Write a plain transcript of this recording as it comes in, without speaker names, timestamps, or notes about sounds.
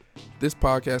This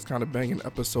podcast kind of banging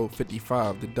episode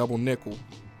 55, the double nickel,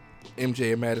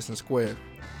 MJ at Madison Square.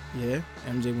 Yeah,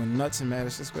 MJ went nuts in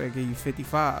Madison Square, gave you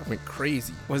 55. Went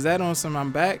crazy. Was that on some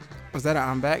I'm Back? Was that an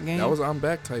I'm Back game? That was an I'm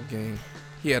Back type game.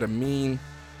 He had a mean,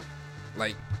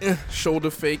 like,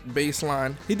 shoulder fake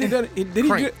baseline. He did that.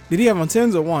 Did he have on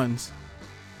 10s or 1s?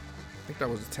 I think that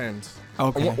was the 10s.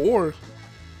 Okay. Or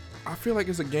I feel like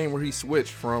it's a game where he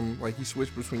switched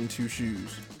between two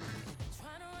shoes.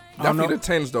 Definitely the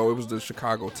 10s though. It was the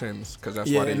Chicago 10s because that's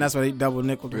why that's why they double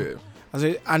nickeled him.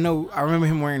 Yeah. I remember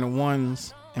him wearing the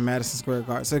 1s in Madison Square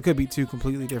Garden, so it could be two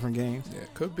completely different games. Yeah,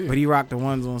 it could be. But he rocked the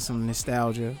 1s on some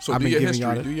nostalgia. So I've do been your giving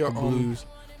history. y'all Do your blues.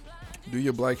 Do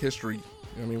your Black history.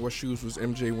 I mean, what shoes was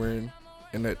MJ wearing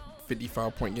in that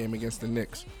 55-point game against the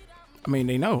Knicks? I mean,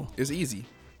 they know. It's easy.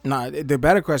 Nah, the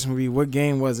better question would be, what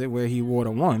game was it where he wore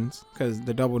the 1s? Because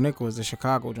the double nickel is the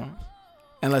Chicago joint.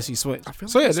 Unless he switched. I feel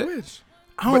like he switched.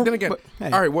 But then again, hey.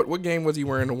 all right, what game was he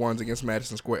wearing the 1s against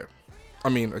Madison Square? I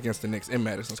mean, against the Knicks in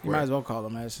Madison You Square. might as well call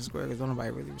it Madison Square because nobody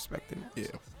really respected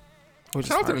it. Yeah.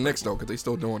 Shout out to the Knicks, though, because they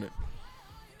still doing it.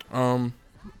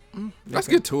 Let's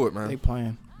get to it, man. They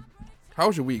playing. How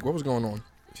was your week? What was going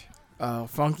on?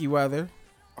 Funky weather.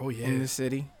 Oh, yeah. In the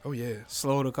city. Oh, yeah.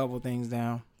 Slowed a couple things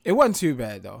down. It wasn't too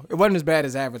bad, though. It wasn't as bad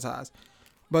as advertised.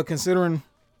 But considering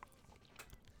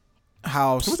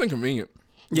how... It was inconvenient.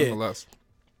 Yeah. Nonetheless.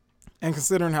 And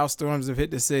considering how storms have hit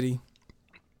the city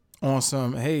on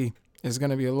some, hey, it's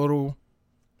going to be a little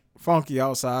funky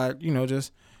outside,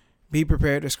 just be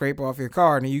prepared to scrape off your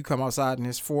car, and then you come outside and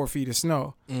it's 4 feet of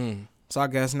snow. So I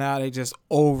guess now they just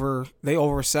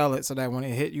oversell it so that when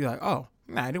it hit, you're like, oh,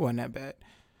 nah, it wasn't that bad.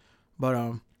 But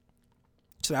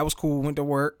so that was cool. Went to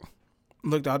work,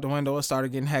 looked out the window, it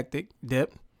started getting hectic,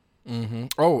 dipped.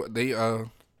 Oh,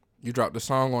 you dropped the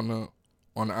song on the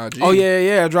IG. Oh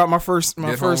yeah, I dropped my first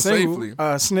single, Safely.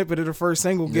 Snippet of the first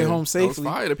single, Get Home Safely. That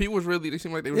was fire. The people they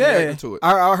seemed like they were reacting to it.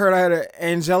 I heard I had an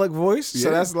angelic voice, so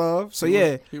that's love. So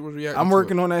people was reacting. I'm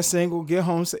working on that single,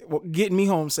 Get Me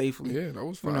Home Safely. Yeah, that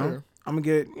was fire. I'm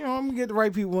gonna get the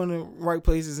right people in the right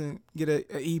places and get an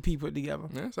EP put together.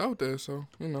 Yeah, it's out there, so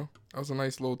that was a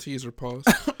nice little teaser pause.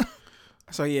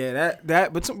 So yeah,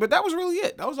 but that was really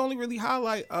it. That was the only really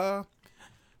highlight.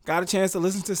 Got a chance to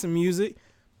listen to some music.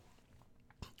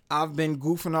 I've been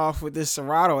goofing off with this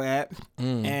Serato app,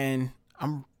 and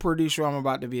I'm pretty sure I'm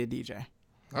about to be a DJ.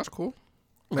 That's cool.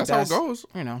 That's how it goes.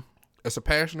 It's a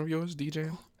passion of yours,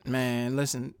 DJing. Man,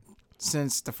 listen,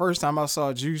 since the first time I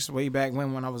saw Juice way back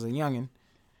when I was a youngin',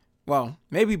 well,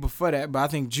 maybe before that, but I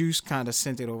think Juice kind of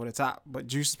sent it over the top. But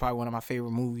Juice is probably one of my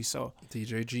favorite movies. So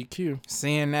DJ GQ.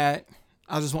 Seeing that,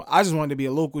 I just wanted to be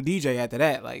a local DJ after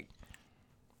that. Like,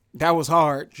 that was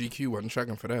hard. GQ wasn't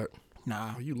checking for that.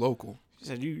 Nah. You local. He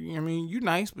said, you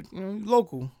nice, but you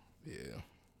local. Yeah.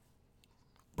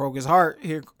 Broke his heart.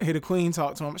 Hear the Queen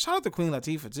talk to him. Shout out to Queen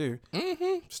Latifah, too.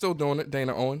 Still doing it.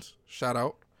 Dana Owens. Shout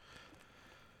out.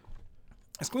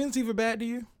 Is Queen Latifah bad to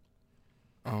you?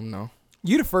 No.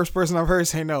 You the first person I've heard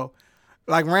say no.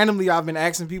 Like, randomly, I've been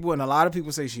asking people, and a lot of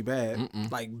people say she bad.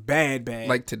 Like, bad.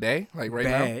 Like today? Like right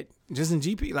now? Bad. Just in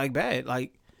GP, like, bad.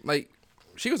 Like,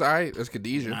 she was all right as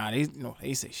Khadijah. Nah,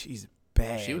 they say she's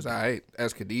bad. She was all right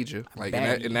as Khadijah. Like,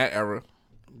 in that era.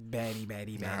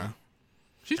 Baddie. Nah.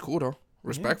 She's cool, though.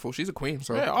 Respectful. Yeah. She's a queen,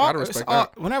 so yeah, gotta respect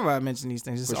that. Whenever I mention these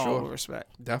things, it's all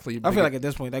respect. Definitely. I feel like at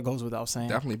this point, that goes without saying.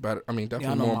 Definitely better. I mean,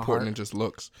 definitely more important than just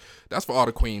looks. That's for all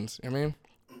the queens. I mean,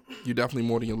 you're definitely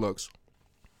more than your looks.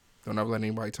 Don't ever let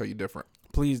anybody tell you different.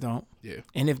 Please don't. Yeah.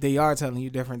 And if they are telling you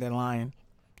different, they're lying.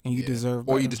 And you deserve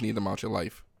better. Or you just need them out your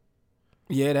life.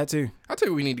 Yeah, that too. I'll tell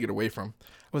you what we need to get away from.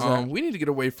 What's that? We need to get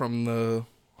away from the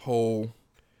whole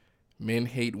men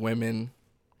hate women,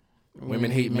 women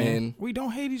hate men. We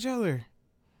don't hate each other.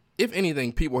 If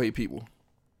anything, people hate people.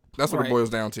 That's what it boils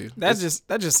down to. That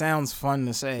just sounds fun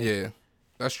to say. Yeah.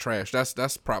 That's trash.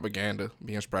 That's propaganda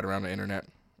being spread around the internet.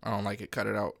 I don't like it. Cut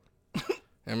it out.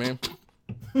 I mean,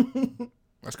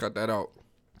 let's cut that out.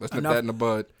 Let's nip that in the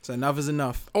bud. So enough is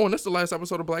enough. Oh, and this is the last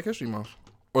episode of Black History Month.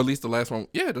 Or at least the last one.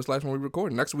 Yeah, this last one we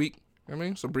recorded. Next week.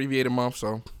 It's abbreviated month,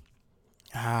 so.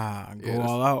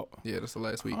 All out. Yeah, that's the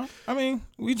last week. I mean,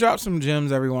 we drop some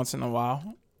gems every once in a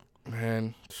while.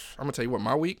 Man, I'm going to tell you what,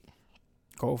 my week.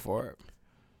 Go for it.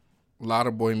 A lot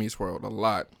of Boy Meets World. A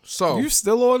lot. So. You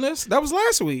still on this? That was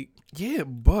last week. Yeah,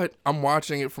 but I'm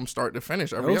watching it from start to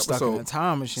finish every episode. Stuck in the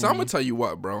time machine. So I'm going to tell you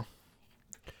what, bro.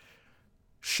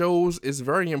 Shows is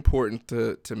very important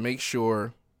to make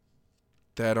sure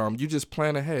that you just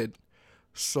plan ahead.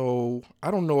 So I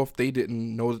don't know if they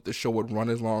didn't know that the show would run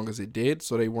as long as it did,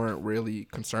 so they weren't really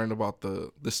concerned about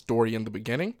the story in the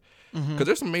beginning. Because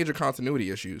there's some major continuity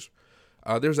issues.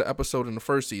 There's an episode in the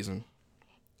first season.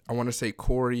 I want to say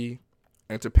Corey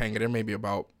and Topanga, there may be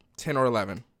about 10 or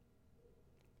 11.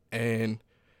 And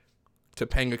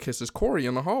Topanga kisses Corey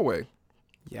in the hallway.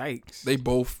 Yikes. They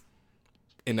both,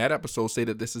 in that episode, say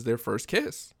that this is their first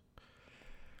kiss.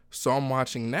 So I'm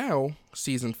watching now,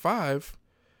 season 5.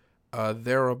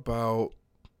 They're about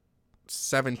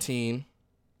 17.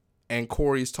 And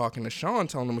Corey's talking to Sean,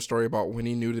 telling him a story about when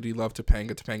he knew that he loved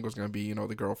Topanga. Topanga was going to be,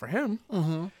 the girl for him.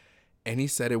 Mm-hmm. And he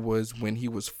said it was when he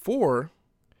was 4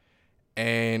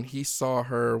 and he saw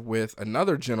her with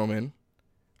another gentleman.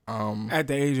 At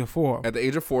the age of 4. At the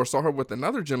age of 4, saw her with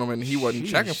another gentleman. And he wasn't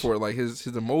checking for it. Like his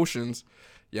emotions,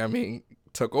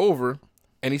 took over.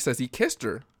 And he says he kissed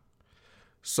her.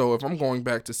 So if I'm going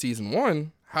back to season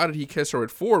 1, how did he kiss her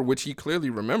at 4, which he clearly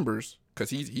remembers because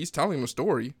he's telling the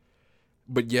story.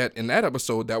 But yet in that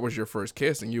episode, that was your first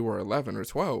kiss and you were 11 or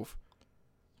 12.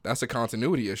 That's a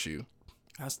continuity issue.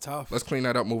 That's tough. Let's clean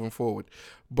that up moving forward.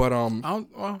 But I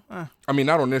mean,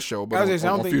 not on this show, but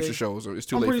on future shows. It's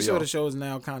too late for y'all. I'm pretty sure the shows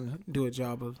now kind of do a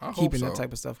job of keeping that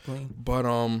type of stuff clean. But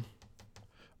and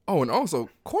also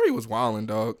Corey was wilding,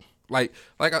 dog. Like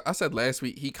I said last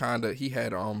week, he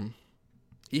had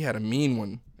a mean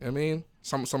one. I mean,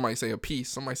 somebody say a piece.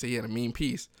 Somebody say he had a mean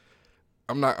piece.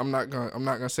 I'm not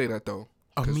gonna say that though.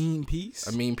 A mean piece.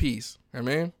 A mean piece. I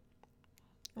mean,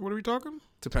 what are we talking?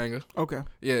 Topanga. Okay.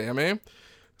 Yeah, I mean,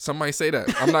 somebody say that.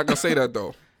 I'm not gonna say that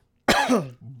though.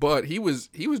 But he was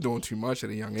doing too much at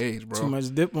a young age, bro. Too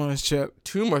much dip on his chip.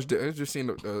 Too much dip. I just seen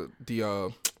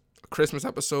the Christmas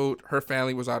episode. Her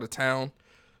family was out of town.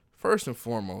 First and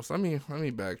foremost, let me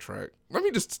backtrack. Let me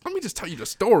just tell you the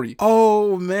story.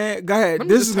 Oh man, go ahead.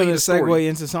 This is gonna segue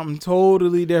into something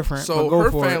totally different. So her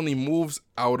family moves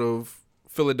out of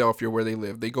Philadelphia where they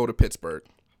live. They go to Pittsburgh.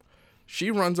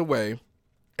 She runs away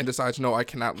and decides, no, I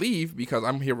cannot leave because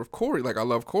I'm here with Corey. Like, I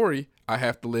love Corey. I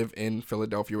have to live in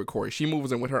Philadelphia with Corey. She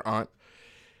moves in with her aunt.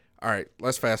 All right,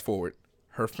 let's fast forward.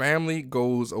 Her family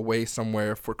goes away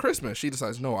somewhere for Christmas. She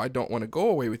decides, no, I don't want to go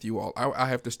away with you all. I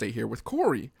have to stay here with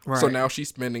Corey. Right. So now she's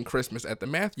spending Christmas at the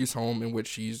Matthews home, in which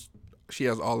she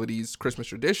has all of these Christmas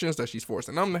traditions that she's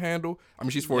forcing them to handle. I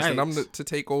mean, she's forcing them to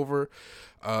take over.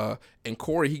 And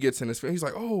Corey, he gets in his face. He's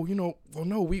like, oh, well,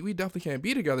 no, we definitely can't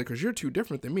be together because you're too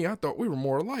different than me. I thought we were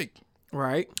more alike.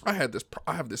 Right. I have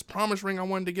this promise ring I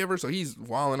wanted to give her. So he's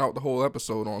wilding out the whole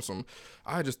episode on some.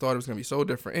 I just thought it was gonna be so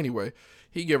different. Anyway,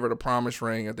 he gave her the promise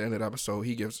ring at the end of the episode.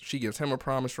 She gives him a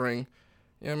promise ring.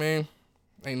 Yeah, man,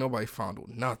 ain't nobody fondled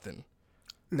nothing.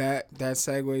 That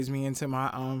segues me into my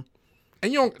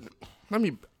And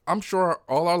I'm sure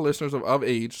all our listeners are of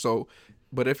age. So,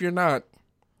 but if you're not,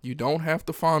 you don't have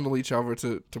to fondle each other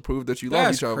to prove that you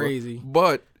love each other. That's crazy.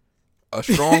 But a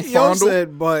strong fondle.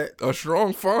 Said, but a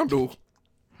strong fondle.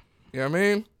 You know what I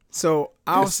mean? So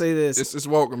I'll say this: it's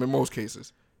welcome in most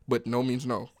cases, but no means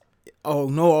no. Oh,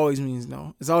 no always means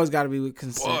no. It's always got to be with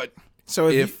consent. But so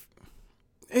if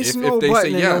they say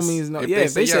yes, no means no.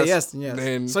 If they say yes, then yes.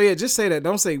 Then, so yeah, just say that.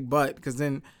 Don't say but, because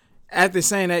then after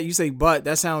saying that, you say but.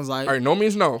 That sounds like all right. No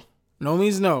means no. No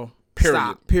means no. Period.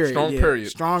 Stop. Period. Strong period.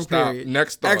 Strong Stop. period.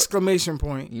 Next thought. Exclamation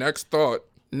point. Next thought.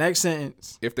 Next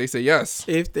sentence. If they say yes.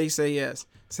 If they say yes.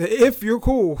 Say if you're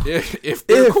cool. If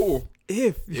they're cool.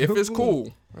 If it's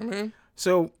cool. I mean.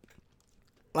 So,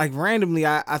 like randomly,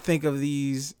 I think of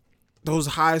those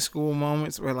high school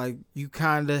moments where like you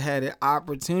kind of had an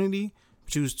opportunity,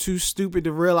 but you was too stupid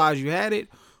to realize you had it,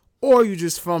 or you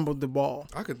just fumbled the ball.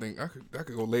 I could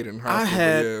go later in high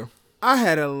school. I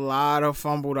had a lot of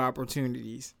fumbled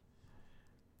opportunities.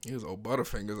 He was old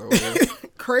Butterfingers over there.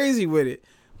 Crazy with it.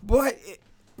 But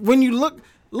when you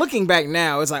looking back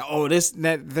now, it's like, oh,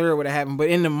 that there would have happened. But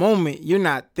in the moment, you're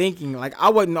not thinking. Like, I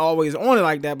wasn't always on it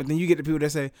like that. But then you get the people that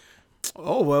say,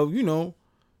 oh, well,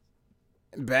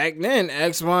 back then,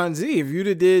 X, Y, and Z. If you'd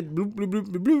have did bloop, bloop, bloop,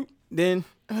 bloop, bloop, then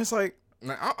it's like,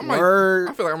 now, I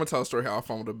feel like I'm going to tell a story how I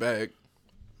fumbled a bag.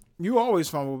 You always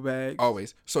fumble bags.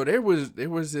 Always. So there was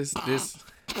this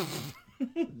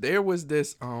there was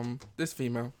this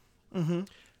female. Mm-hmm.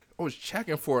 I was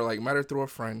checking for her, like met her through a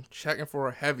friend, checking for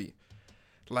her heavy,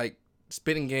 like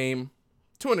spitting game,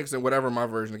 to an extent, whatever my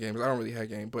version of game is. I don't really have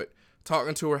game, but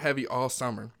talking to her heavy all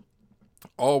summer,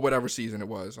 all whatever season it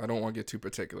was. I don't want to get too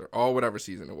particular. All whatever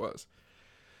season it was.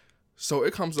 So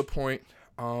it comes a point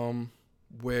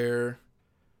where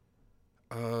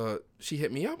she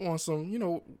hit me up on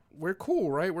some, we're cool,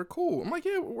 right? We're cool. I'm like,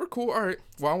 yeah, we're cool. All right.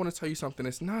 Well, I want to tell you something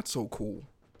that's not so cool.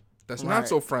 That's not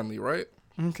so friendly, right?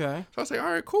 Okay. So I say,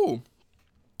 all right, cool.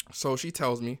 So she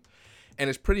tells me, and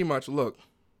it's pretty much, look,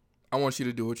 I want you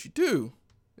to do what you do. You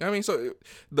know what I mean? So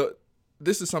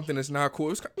this is something that's not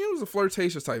cool. It was a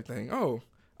flirtatious type thing. Oh,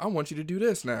 I want you to do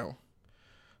this now.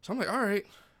 So I'm like, all right.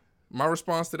 My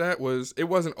response to that was, it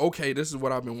wasn't, okay, this is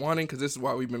what I've been wanting because this is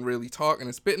why we've been really talking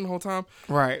and spitting the whole time.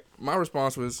 Right. My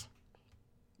response was,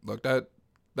 look, that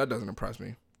doesn't impress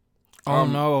me. Oh,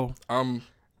 no.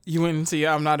 You went into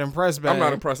your I'm not impressed bag. I'm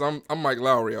not impressed. I'm Mike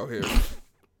Lowry out here.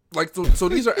 Like, so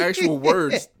these are actual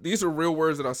words. These are real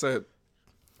words that I said.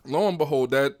 Lo and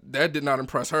behold, that did not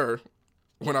impress her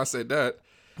when I said that.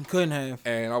 Couldn't have.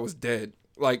 And I was dead.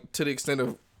 Like, to the extent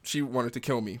of she wanted to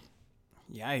kill me.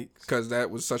 Yikes. Because that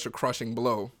was such a crushing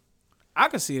blow. I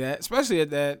could see that, especially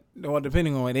at that, well,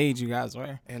 depending on what age you guys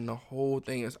were. And the whole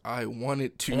thing is, I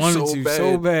wanted to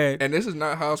so bad. And this is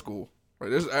not high school. Right?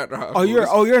 This is after high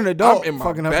school. You're an adult. I'm in my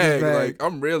fucking bag. Up this bag. Like,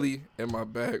 I'm really in my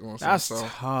bag on That's something.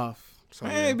 tough. So,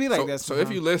 Man, it'd be like that. So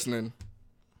if you listening,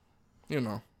 you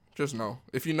know, just know.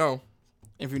 If you know.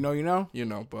 If you know, you know. You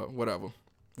know, but whatever.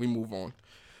 We move on.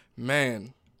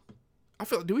 Man, I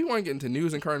feel. Do we want to get into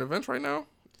news and current events right now?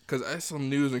 Because that's some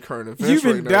news and current events. You've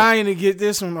been right now. dying to get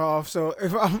this one off, so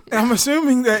if I'm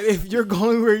assuming that if you're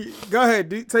going where, go ahead,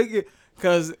 take it.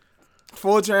 Because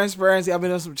full transparency, I've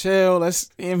been on some chill. I'm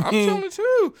chilling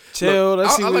too. Chill. Look,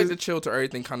 let's see. I like to chill to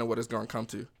everything. Kind of what it's gonna come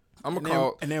to. I'm gonna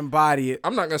call and embody it.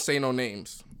 I'm not gonna say no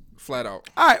names, flat out.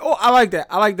 All right. Oh, I like that.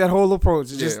 I like that whole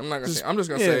approach. Yeah, I'm not gonna say. I'm just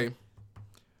gonna say,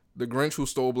 the Grinch who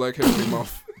stole Black History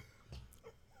Month.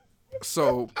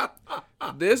 So,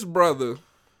 this brother,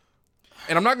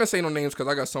 and I'm not gonna say no names because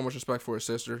I got so much respect for his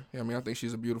sister. Yeah, I mean, I think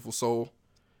she's a beautiful soul.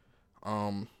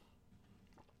 Got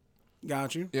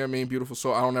you. Yeah, I mean, beautiful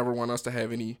soul. I don't ever want us to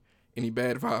have any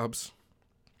bad vibes.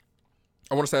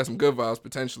 I want us to have some good vibes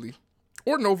potentially,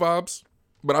 or no vibes.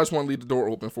 But I just want to leave the door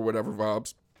open for whatever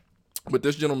vibes. But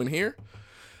this gentleman here,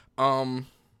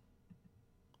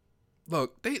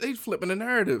 look, they flipping the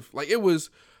narrative. Like, it was,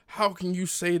 how can you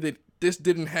say that this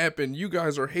didn't happen? You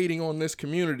guys are hating on this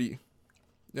community.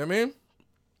 You know what I mean?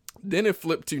 Then it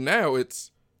flipped to now it's,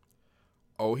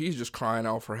 oh, he's just crying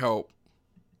out for help.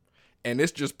 And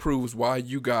this just proves why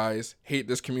you guys hate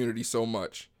this community so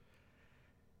much.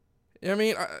 You know what I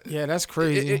mean? Yeah, that's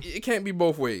crazy. It can't be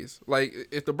both ways. Like,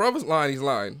 if the brother's lying, he's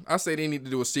lying. I say they need to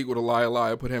do a sequel to Liar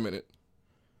Liar, put him in it.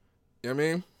 You know what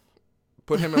I mean?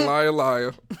 Put him in Liar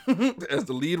Liar as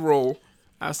the lead role.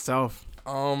 That's tough.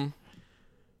 Homie,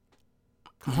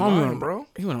 bro.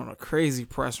 He went on a crazy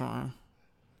press run.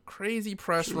 Crazy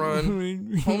press run.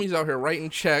 Homie's out here writing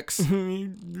checks. But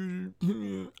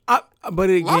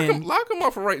again, lock him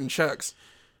up for writing checks.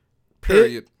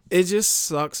 Period. It just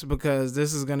sucks because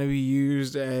this is going to be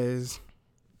used as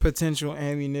potential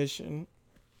ammunition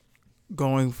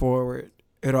going forward.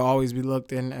 It'll always be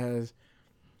looked in as,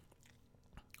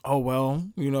 oh, well,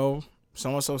 you know,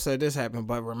 so-and-so said this happened.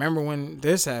 But remember when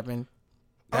this happened,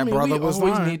 brother was lying.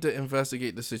 We always need to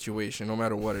investigate the situation, no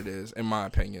matter what it is, in my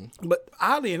opinion. But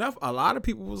oddly enough, a lot of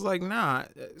people was like, nah,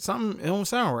 it don't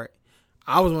sound right.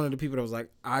 I was one of the people that was like,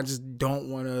 I just don't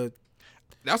want to.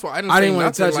 That's why I didn't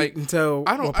want to touch like, it until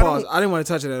I didn't want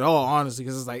to touch it at all, honestly,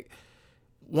 because it's like,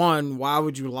 one, why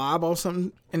would you lie about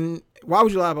something, and why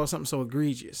would you lie about something so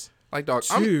egregious? Like, dog,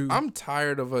 Two, I'm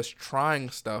tired of us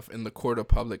trying stuff in the court of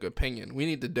public opinion. We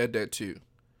need to dead that too.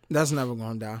 That's never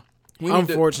gonna die.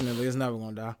 Unfortunately, it's never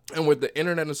gonna die. And with the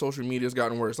internet and social media, it's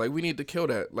gotten worse. Like, we need to kill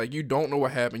that. Like, you don't know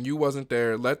what happened. You wasn't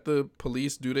there. Let the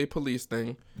police do their police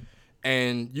thing,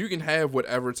 and you can have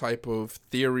whatever type of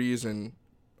theories and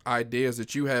ideas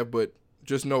that you have, but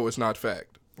just know it's not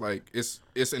fact. Like, it's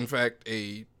in fact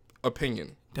a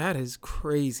opinion. That is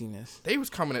craziness. They was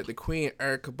coming at the Queen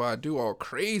Erykah Badu all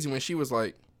crazy when she was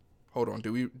like, hold on,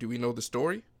 do we know the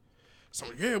story? So,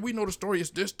 yeah, we know the story.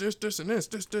 It's this, and this,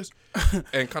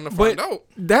 and kind of find out.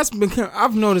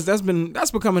 I've noticed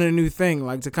that's becoming a new thing,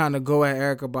 like to kind of go at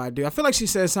Erykah Badu. I feel like she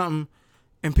said something,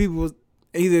 and people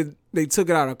either they took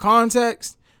it out of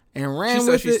context and ran with it.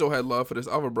 She said she still had love for this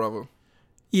other brother.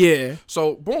 Yeah.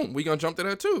 So, boom, we gonna jump to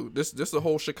that too. This is the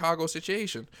whole Chicago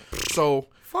situation. So,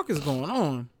 fuck is going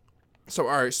on? So,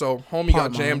 all right. So, homie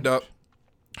got jammed up.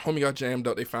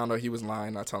 They found out he was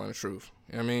lying, not telling the truth.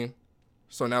 You know what I mean?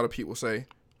 So now the people say,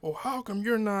 well, how come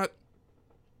you're not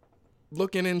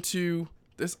looking into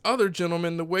this other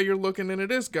gentleman the way you're looking into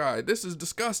this guy? This is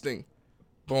disgusting.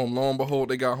 Boom, lo and behold,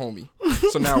 they got homie.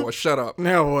 So now what? Shut up.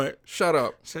 Now what? Shut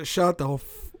up. Shut the whole...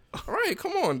 All right,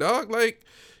 come on, dog. Like,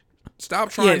 stop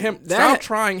trying him. Stop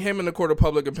trying him in the court of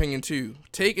public opinion, too.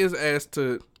 Take his ass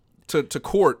to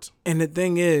court. And the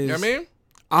thing is... You know what I mean?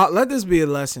 Let this be a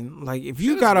lesson. Like, if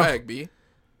you got a...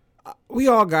 We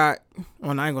all got,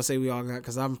 well, I ain't gonna say we all got,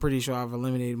 because I'm pretty sure I've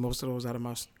eliminated most of those out of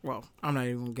my, well, I'm not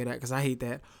even gonna get at, because I hate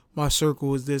that. My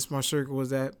circle is this, my circle is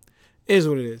that. It is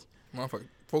what it is. Motherfucker,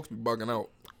 folks be bugging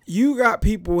out. You got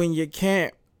people in your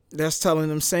camp that's telling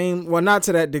them same. Well, not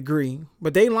to that degree,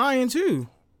 but they lying too.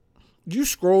 You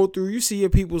scroll through, you see your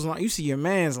people's lying. You see your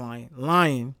man's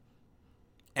lying.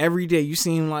 Every day you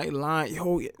see him like lying.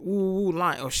 Yo, ooh,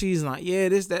 lying. Oh, she's lying. Yeah,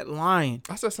 this, that, lying.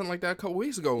 I said something like that a couple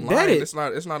weeks ago. That Lying. it.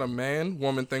 It's not a man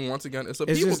woman thing. Once again, it's a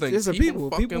It's people just, thing. it's a people.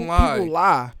 Fucking lie. People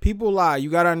lie. People lie. You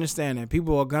gotta understand that.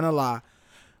 People are gonna lie.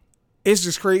 It's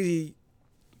just crazy.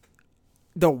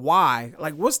 The why.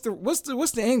 Like, what's the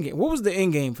end game? What was the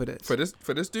end game for this?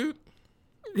 For this dude.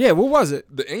 Yeah, what was it?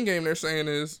 The end game they're saying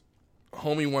is,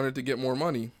 homie wanted to get more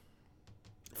money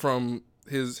from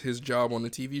his job on the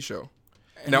TV show.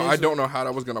 Now, I don't know how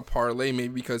that was going to parlay,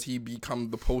 maybe because he become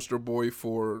the poster boy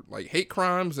for, like, hate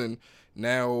crimes, and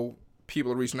now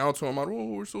people are reaching out to him, like, oh,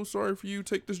 we're so sorry for you,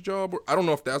 take this job. Or, I don't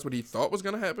know if that's what he thought was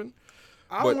going to happen.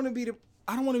 I don't want to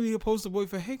be the poster boy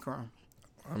for hate crime.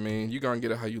 I mean, you're going to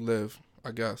get it how you live,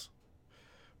 I guess.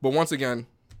 But once again,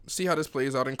 see how this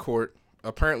plays out in court.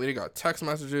 Apparently, they got text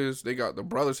messages. They got the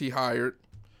brothers he hired.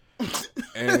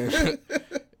 And...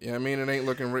 Yeah, I mean, it ain't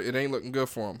looking good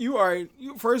for him.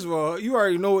 First of all, you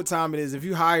already know what time it is. If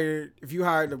you hired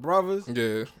the brothers,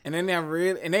 yeah, and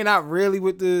they not really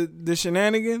with the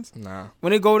shenanigans. Nah,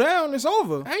 when it go down, it's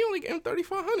over. I only getting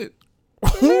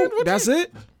 $3,500. That's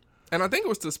it. And I think it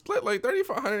was to split like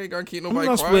 $3,500. Ain't gonna keep nobody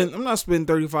quiet. I'm not splitting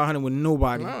 $3,500 with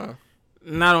nobody. Nah,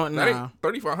 nah.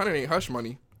 $3,500 ain't hush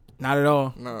money. Not at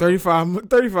all. Nah.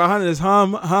 3,500 is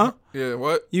huh? Yeah,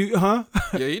 what? You huh?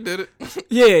 Yeah, he did it.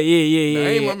 yeah. Nah,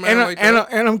 ain't my man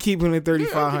And I'm keeping it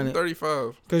 3,500. Yeah,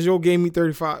 35. Cause you gave me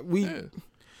 35.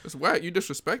 It's whack. You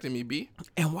disrespecting me, B.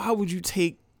 And why would you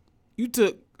took?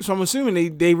 So I'm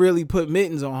assuming they really put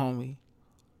mittens on homie.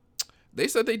 They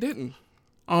said they didn't.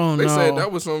 Oh no. They said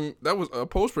that was a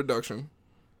post production.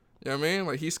 You know what I mean?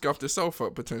 Like he scuffed himself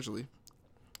up potentially.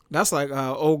 That's like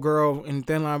old girl in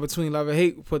Thin Line Between Love and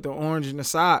Hate put the orange in the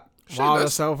sock, wilded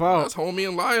herself out. That's homie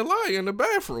and lie in the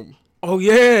bathroom. Oh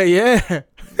yeah.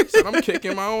 He said I'm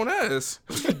kicking my own ass.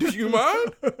 Do you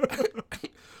mind?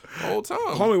 Whole time.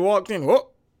 Homie walked in,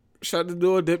 whoop, shut the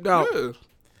door, dipped out. Yeah.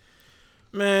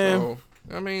 Man, so,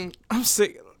 I mean, I'm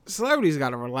sick. Celebrities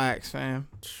gotta relax, fam.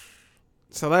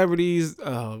 Celebrities,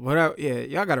 whatever. Yeah,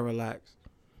 y'all gotta relax.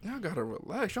 Y'all gotta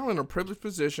relax. Y'all in a privileged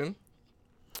position.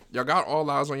 Y'all got all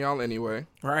eyes on y'all anyway.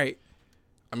 Right.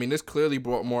 I mean, this clearly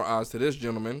brought more eyes to this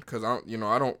gentleman because I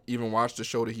don't even watch the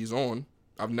show that he's on.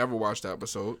 I've never watched the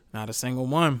episode. Not a single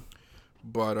one.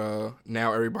 But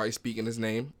now everybody's speaking his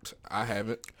name. I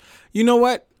haven't. You know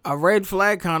what? A red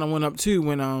flag kind of went up too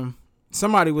when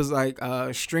somebody was like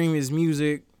stream his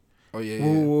music. Oh yeah.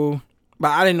 Woo.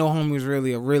 But I didn't know homie was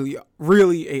really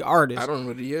a artist. I don't know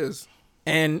what he is.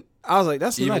 And I was like,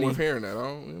 that's even nutty. with hearing that.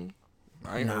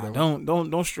 I ain't heard of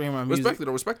don't stream my music.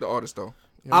 Respect the artist though.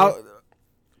 You know?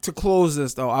 To close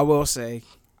this though, I will say,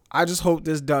 I just hope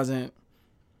this doesn't.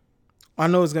 I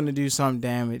know it's gonna do some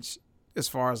damage as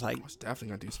far as like it's definitely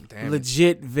gonna do some damage.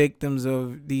 Legit victims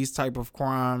of these type of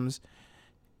crimes,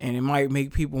 and it might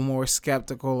make people more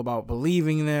skeptical about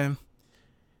believing them.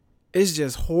 It's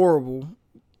just horrible.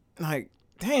 Like,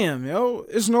 damn, yo,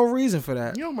 there's no reason for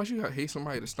that. You know how much you gotta hate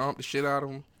somebody to stomp the shit out of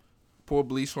them, pour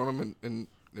bleach on them, and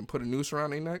put a noose around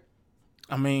their neck?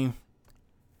 I mean,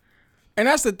 and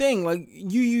that's the thing. Like,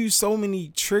 you use so many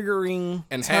triggering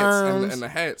and terms hats and the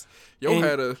hats. Yo and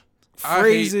had a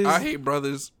phrases. I hate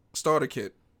brothers starter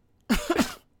kit.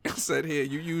 Said here,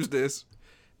 you use this,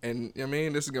 and I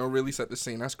mean this is gonna really set the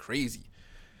scene. That's crazy.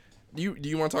 Do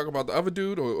you want to talk about the other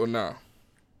dude or nah?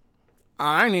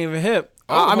 I ain't even hip.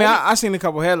 Oh, I mean, I seen a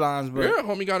couple headlines, but yeah,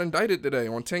 homie got indicted today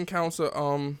on 10 counts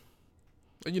of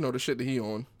you know the shit that he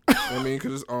on. You know what I mean,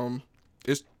 because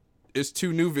it's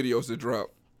 2 new videos that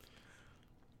drop.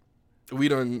 We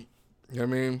done. You know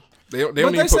what I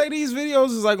mean, they say these videos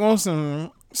is like on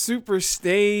some super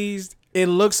staged. It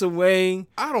looks away.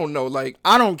 I don't know. Like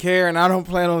I don't care, and I don't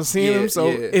plan on seeing them. So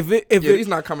if he's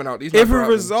not coming out, if it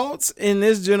results in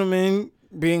this gentleman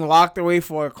being locked away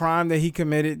for a crime that he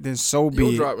committed, then so be it.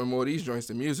 You're dropping more of these joints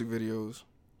than music videos.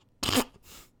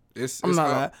 I'm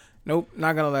not. Nope,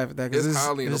 not gonna laugh at that because it's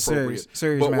highly inappropriate.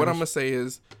 Serious but matters. what I'm gonna say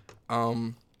is,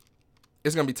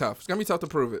 it's gonna be tough. It's gonna be tough to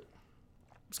prove it.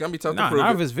 It's gonna be tough to prove it.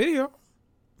 Not of his video.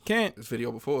 Can't. This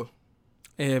video before.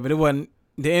 Yeah, but it wasn't.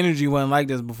 The energy wasn't like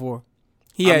this before.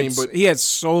 He had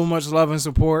so much love and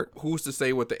support. Who's to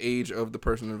say what the age of the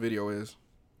person in the video is?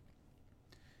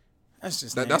 That's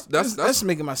just that's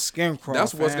making my skin crawl.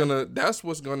 That's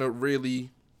what's gonna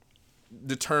really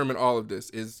determine all of this.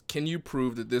 Is can you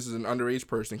prove that this is an underage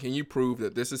person? Can you prove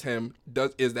that this is him?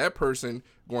 Is that person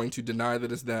going to deny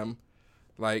that it's them?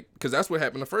 Like, because that's what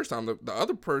happened the first time. The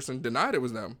other person denied it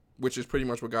was them, which is pretty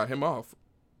much what got him off.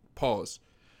 Pause.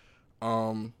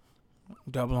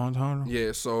 Double entendre.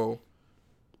 Yeah, so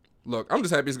look, I'm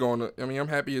just happy it's going to. I mean, I'm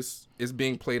happy it's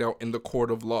being played out in the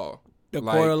court of law. The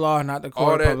Like, court of law, not the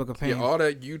court of public opinion. Yeah, all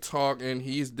that you talking,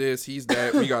 he's this, he's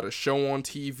that. We got a show on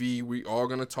TV. We all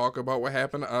gonna talk about what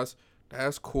happened to us.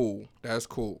 That's cool. That's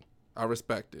cool. I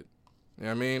respect it. You know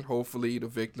what I mean? Hopefully the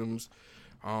victims,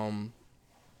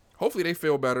 hopefully they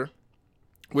feel better,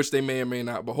 which they may or may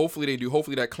not, but hopefully they do.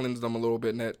 Hopefully that cleansed them a little bit.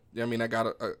 And that, I mean, I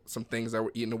got some things that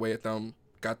were eating away at them,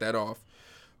 got that off.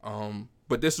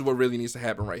 But this is what really needs to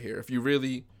happen right here. If you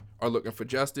really are looking for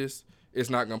justice, it's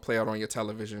not gonna play out on your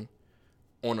television.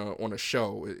 On a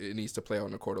show, it needs to play out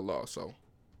in the court of law. So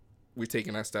we're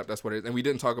taking that step. That's what it is. And we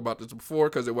didn't talk about this before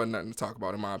because it wasn't nothing to talk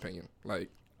about, in my opinion.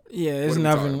 Like, yeah, it's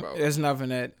nothing. It's nothing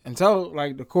that until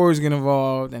like the courts get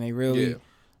involved and they really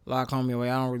lock homie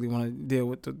away. I don't really want to deal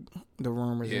with the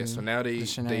rumors. Yeah. So now they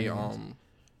 10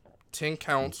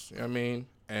 counts. You know what I mean,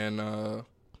 and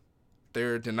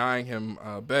they're denying him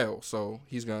bail. So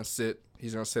he's gonna sit.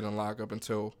 He's gonna sit in lockup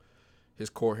until his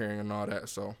court hearing and all that.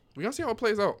 So we're gonna see how it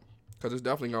plays out. Because it's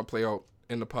definitely going to play out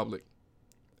in the public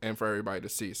and for everybody to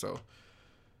see. So,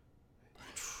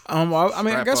 I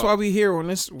mean, I guess while we here on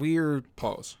this weird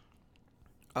pause.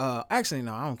 Actually,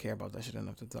 no, I don't care about that shit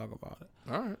enough to talk about it.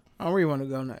 All right. I don't really want to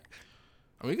go next.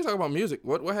 I mean, we can talk about music.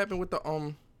 What happened with the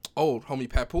old homie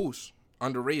Papoose?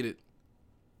 Underrated.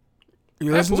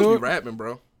 You listen to it? Be rapping,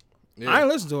 bro. Yeah. I ain't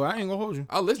listen to it. I ain't gonna hold you.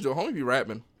 I listen to it. Homie be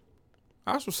rapping.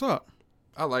 That's what's up.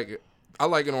 I like it. I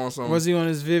like it on some. Was he on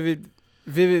his vivid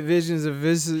visions of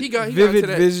vicious? He got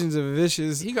visions of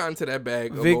vicious. He got into that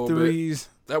bag. Victories.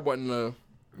 That wasn't the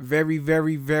very,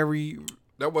 very, very.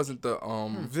 That wasn't the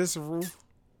visceral.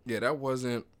 Yeah, that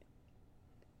wasn't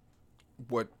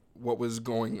what was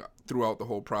going throughout the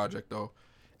whole project though.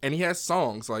 And he had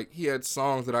songs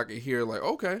that I could hear like,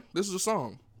 okay, this is a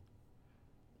song.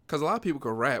 Because a lot of people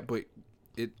could rap, but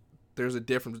there's a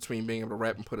difference between being able to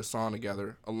rap and put a song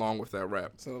together along with that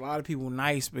rap. So a lot of people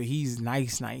nice, but he's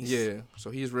nice. Yeah,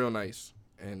 so he's real nice.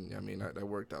 And, I mean, that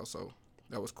worked out, so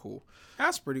that was cool.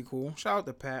 That's pretty cool. Shout out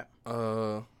to Pat.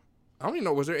 I don't even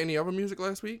know, was there any other music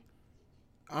last week?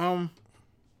 Not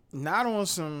on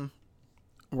some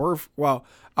worth, well,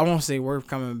 I won't say worth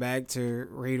coming back to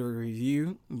rate or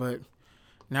review, but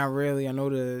not really. I know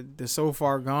the So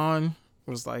Far Gone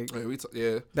was like,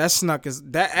 that snuck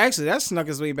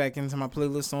his way back into my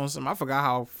playlist on some. I forgot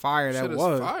how fire that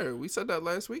was. Fire. We said that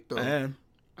last week though. Man.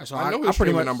 So I know his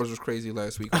streaming numbers was crazy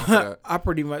last week. I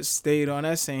pretty much stayed on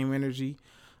that same energy.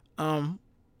 I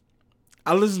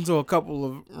listened to a couple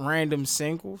of random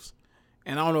singles,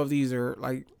 and I don't know if these are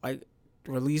like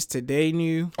released today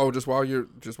new. Oh, just while you're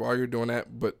doing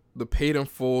that, but the Paid in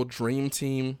Full Dream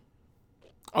Team.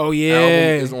 Oh yeah,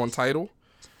 album is on Tidal.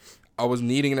 I was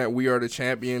needing that We Are the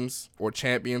Champions or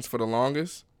Champions for the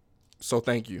longest, so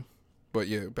thank you. But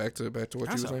yeah, back to what That's you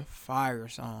were saying. A fire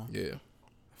song. Yeah,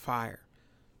 fire.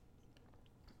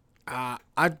 I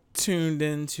tuned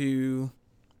into.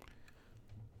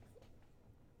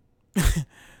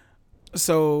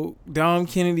 So Dom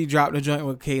Kennedy dropped a joint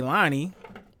with Kehlani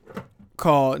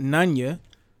called Nunya,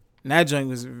 and that joint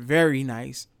was very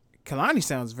nice. Kehlani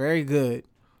sounds very good.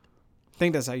 I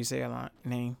think that's how you say her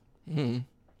name. Mm-hmm.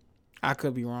 I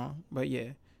could be wrong, but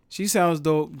yeah, she sounds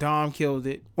dope. Dom killed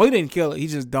it. Well, he didn't kill it. He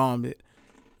just domed it.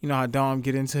 You know how Dom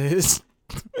get into his.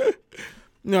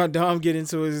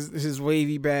 his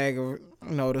wavy bag of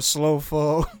the slow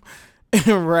flow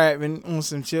and rapping on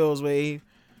some chills wave.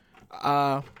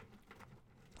 The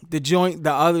joint,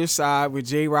 The Other Side with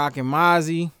J-Rock and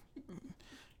Mozzie.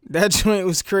 That joint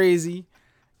was crazy.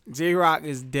 J-Rock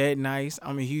is dead nice.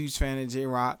 I'm a huge fan of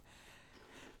J-Rock.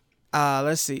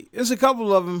 Let's see. There's a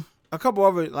couple of them. A couple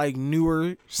other like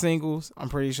newer singles I'm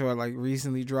pretty sure like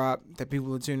recently dropped that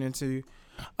people are tuning into.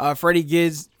 Freddie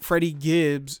Gibbs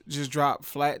just dropped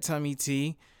Flat Tummy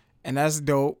Tea, and that's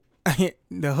dope.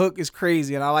 The hook is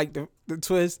crazy, and I like the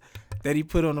twist that he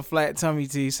put on the Flat Tummy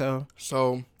Tea. So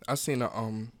I seen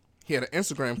he had an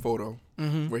Instagram photo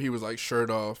where he was like shirt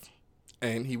off,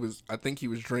 and I think he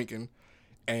was drinking.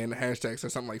 And the hashtag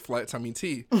said something like Flat Tummy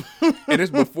Tea. And it's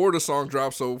before the song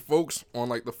dropped, so folks on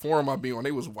like the forum I be on,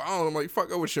 they was wild. I'm like,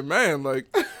 fuck up with your man. Like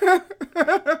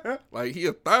he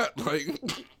a thought. Like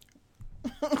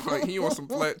he on some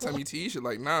Flat Tummy Tea shit.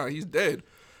 Like, nah, he's dead.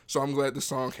 So I'm glad the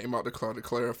song came out to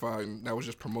clarify, and that was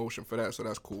just promotion for that, so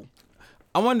that's cool.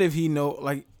 I wonder if he know,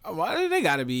 like, why they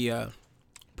gotta be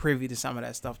privy to some of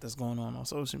that stuff that's going on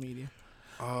social media.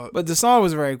 But the song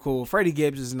was very cool. Freddie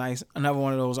Gibbs is nice. Another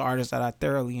one of those artists that I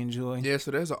thoroughly enjoy. Yeah, so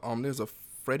there's a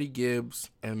Freddie Gibbs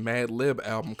and Madlib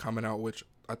album coming out, which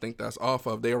I think that's off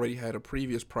of. They already had a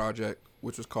previous project,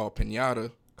 which was called Pinata,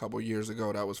 a couple years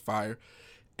ago. That was fire.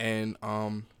 and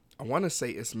I want to say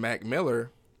it's Mac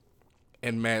Miller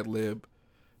and Madlib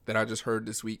that I just heard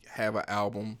this week have an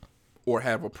album or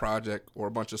have a project or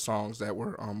a bunch of songs that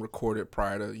were recorded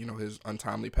prior to his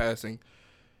untimely passing,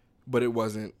 but it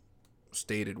wasn't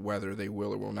stated whether they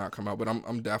will or will not come out. But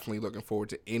I'm definitely looking forward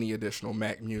to any additional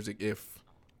Mac music if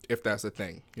that's a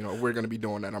thing. If we're gonna be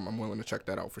doing that, I'm willing to check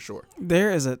that out for sure.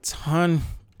 There is a ton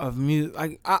of music.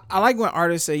 Like I like when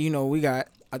artists say, we got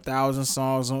 1,000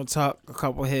 songs on Tuck, a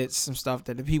couple hits, some stuff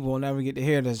that the people will never get to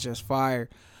hear that's just fire.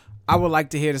 I would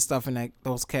like to hear the stuff in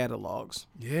those catalogs.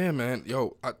 Yeah, man.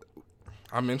 Yo,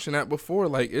 I mentioned that before.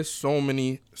 Like, it's so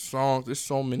many songs. There's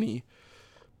so many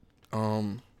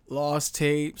lost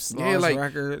tapes, lost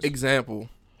records. Example,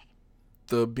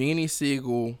 the Beanie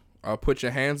Siegel Put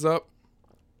Your Hands Up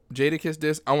Jadakiss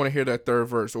disc. I want to hear that third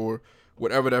verse or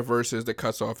whatever that verse is that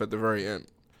cuts off at the very end.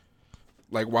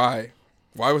 Like, why?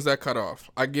 Why was that cut off?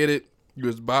 I get it. You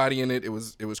was bodying it. It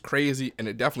was crazy, and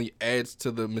it definitely adds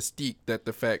to the mystique that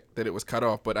the fact that it was cut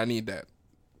off. But I need that.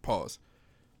 Pause.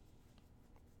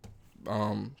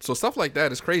 So stuff like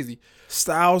that is crazy.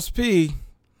 Styles P.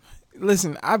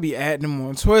 Listen, I be adding them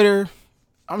on Twitter.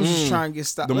 I'm just trying to get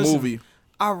Styles. The movie.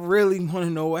 I really want to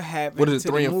know what happened. What is it?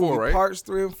 3 and 4, right? Parts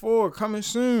 3 and 4 coming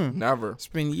soon. Never. It's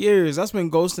been years. That's been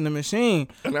Ghost in the Machine.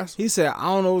 And he said, I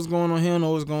don't know what's going on. He don't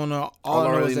know what's going on. All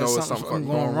I know is that something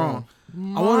going wrong.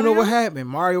 I want to know what happened.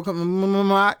 Mario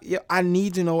coming. I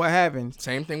need to know what happened.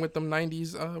 Same thing with them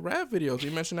 90s rap videos.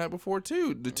 We mentioned that before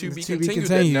too. The to be continued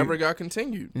that never got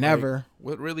continued. Never. Like,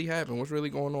 what really happened? What's really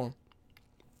going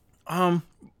on?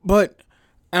 But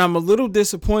I'm a little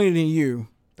disappointed in you.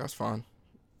 That's fine.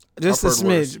 Just a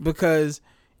smidge, because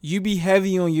you be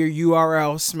heavy on your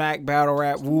URL smack battle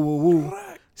rap woo.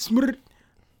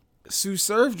 Sue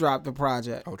Surf dropped the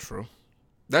project. Oh, true.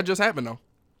 That just happened though.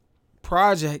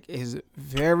 Project is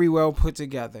very well put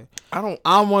together. I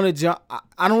don't want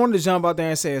to jump out there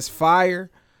and say it's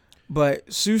fire,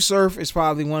 but Sue Surf is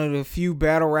probably one of the few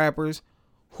battle rappers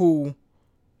who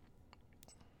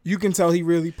you can tell he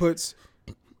really puts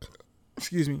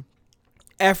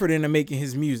effort into making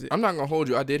his music. I'm not gonna hold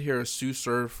you. I did hear a Sue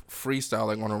Surf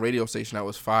freestyling on a radio station that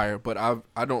was fire, but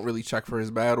I don't really check for his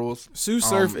battles. Sue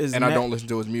Surf I don't listen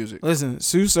to his music. Listen,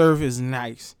 Sue Surf is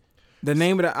nice. The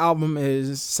name of the album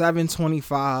is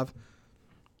 725,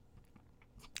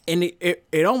 and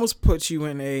it almost puts you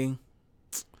in a.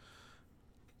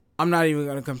 I'm not even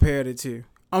gonna compare the two.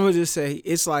 I'm gonna just say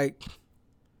it's like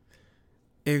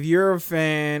if you're a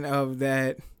fan of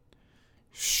that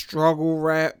struggle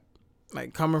rap,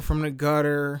 like coming from the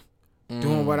gutter,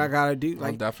 doing what I gotta do.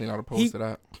 Like, I'm definitely not opposed to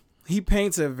that. He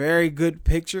paints a very good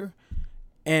picture,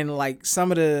 and like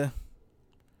some of the,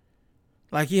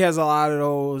 like he has a lot of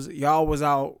those. Y'all was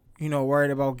out,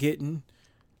 worried about getting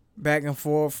back and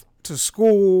forth to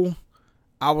school.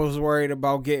 I was worried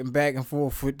about getting back and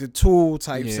forth with the Tool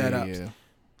type setups. Yeah.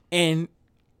 And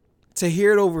to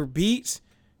hear it over beats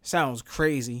sounds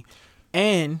crazy.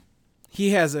 And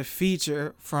he has a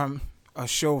feature from a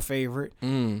show favorite,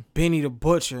 Benny the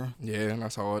Butcher. Yeah,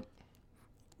 that's hard.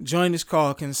 Joint is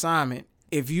called Consignment.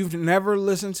 If you've never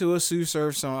listened to a Sue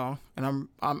Surf song, and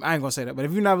I ain't gonna say that, but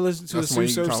if you've never listened to a Sue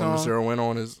Surf song, zero in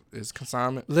on is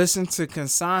Consignment. Listen to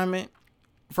Consignment.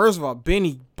 First of all,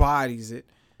 Benny bodies it.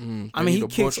 I mean,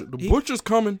 the Butcher's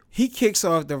coming. He kicks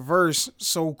off the verse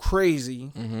so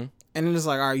crazy, and then it's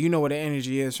like, all right, you know what the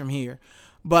energy is from here.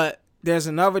 But there's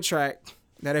another track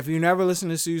that if you never listen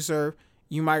to Sue Surf,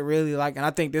 you might really like, and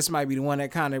I think this might be the one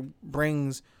that kind of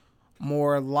brings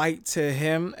more light to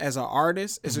him as an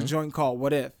artist. It's a joint called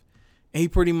What If, and he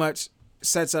pretty much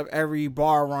sets up every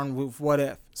bar run with What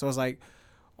If. So it's like,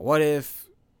 what if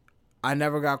I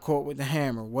never got caught with the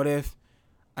hammer? What if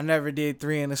I never did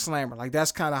 3 in the slammer? Like,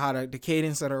 that's kind of how the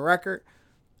cadence of the record,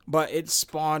 but it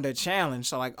spawned a challenge.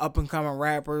 So like up and coming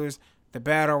rappers, the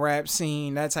battle rap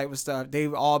scene, that type of stuff,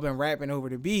 they've all been rapping over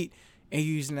the beat and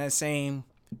using that same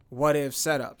What If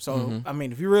setup. So I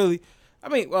mean, if you really,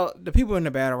 well, the people in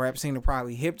the battle rap scene are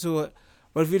probably hip to it,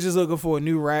 but if you're just looking for a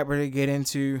new rapper to get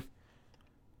into,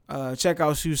 check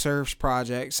out Sue Surf's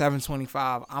project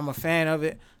 725. I'm a fan of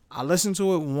it. I listened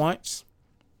to it once.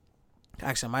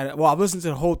 Actually, I've listened to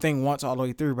the whole thing once all the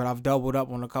way through, but I've doubled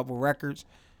up on a couple records.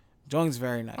 Joint's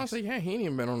very nice. I was like, yeah, he ain't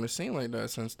even been on the scene like that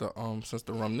since the Rum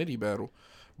Nitty battle.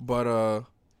 But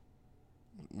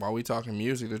while we talking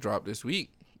music that dropped this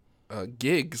week,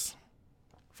 Gigs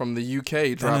from the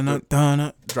UK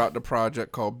dropped a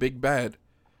project called Big Bad.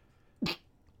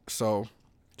 So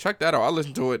check that out. I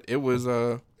listened to it. It was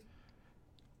all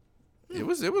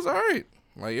right.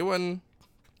 Like, it wasn't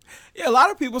Yeah, a lot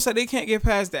of people say they can't get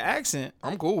past the accent.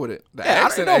 I'm cool with it. The Yeah,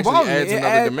 accent it don't bother actually me. adds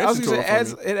another dimension to it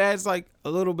for me. It adds like a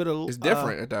little bit of. It's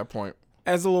different at that point.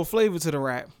 Adds a little flavor to the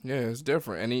rap. Yeah, it's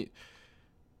different. And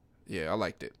I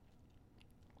liked it.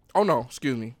 Oh no,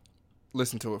 excuse me.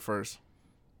 Listen to it first.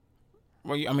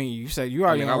 Well, I mean, you said you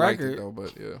already on I liked record. it though,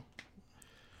 but yeah.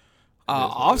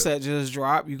 Offset just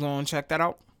dropped. You gonna check that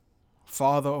out?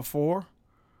 Father of Four.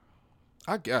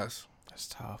 I guess. That's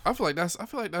tough. I feel like that's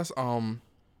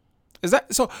Is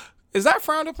that so? Is that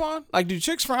frowned upon? Like, do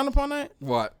chicks frown upon that?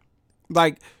 what?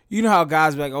 Like, you know how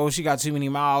guys be like, "Oh, she got too many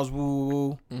miles." Woo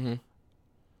woo. Mm-hmm.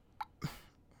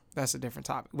 That's a different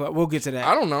topic, but we'll get to that.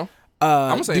 I don't know.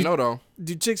 I'm gonna say no though.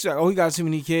 Do chicks be like, "Oh, he got too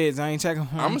many kids. I ain't checking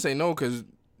him." I'm gonna say no because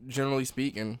generally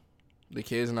speaking, the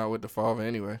kid's not with the father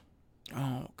anyway.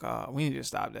 Oh God, we need to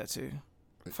stop that too.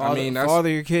 That's Father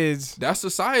your kids. That's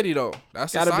society though.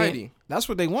 That's Gotta society. That's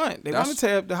what they want. They want to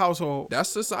tear up the household. That's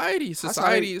society.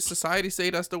 Society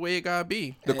say that's the way it gotta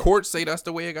be. The courts say that's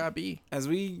the way it gotta be. As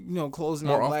we, closing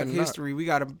More on Black often than history, we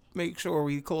gotta make sure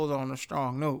we close on a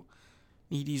strong note.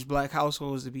 Need these black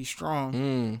households to be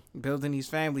strong. Building these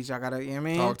families, y'all gotta, you know what I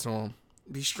mean? Talk to them.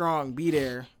 Be strong, be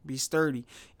there, be sturdy.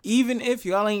 Even if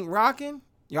y'all ain't rocking,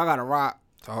 y'all gotta rock.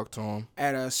 Talk to them.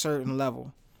 At a certain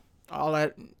level. All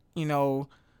that,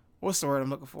 what's the word I'm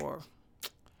looking for?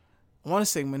 I want to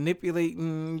say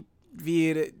manipulating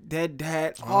via the dead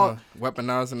dad.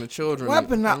 Weaponizing the children.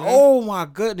 Oh my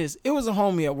goodness. It was a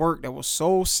homie at work that was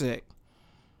so sick.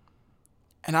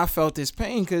 And I felt this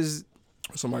pain because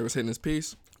somebody was hitting his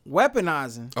piece.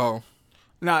 Weaponizing. Oh.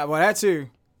 Nah, well, that too.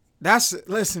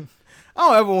 Listen, I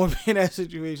don't ever want to be in that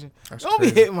situation. Don't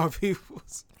crazy. be hitting my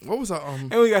peoples. What was I?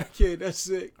 And we got a kid that's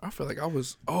sick. I feel like I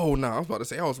was. Oh no, I was about to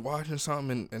say I was watching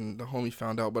something and the homie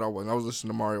found out, but I wasn't. I was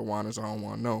listening to Mario Waters. I don't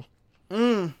want to know.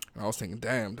 And I was thinking,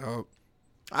 damn, dog.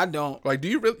 I don't. Like, do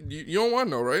you really? You don't want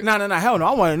to know, right? No, hell no.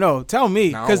 I want to know. Tell me,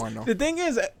 because the thing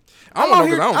is, I'm out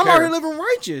here living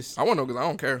righteous. I want to know because I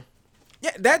don't care.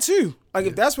 Yeah, that too. Like,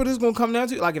 if that's what it's gonna come down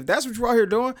to, like, if that's what you're out here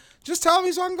doing, just tell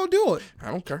me so I can go do it.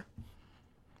 I don't care.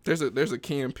 There's a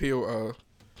Key and Peele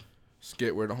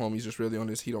skit where the homie's just really on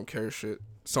this he don't care shit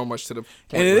so much to the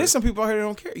point. And it is some people out here that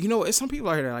don't care. It's some people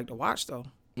out here that like to watch though.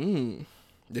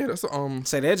 Yeah, that's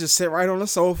Say they just sit right on the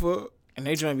sofa and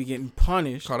they trying to be getting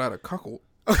punished. Call that a cuckold.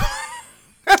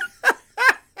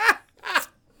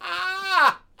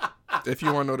 If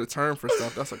you want to know the term for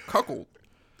stuff, that's a cuckold.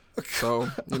 So,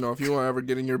 if you want to ever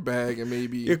get in your bag and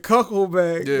maybe... Your cuckold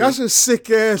bag. Yeah. That's a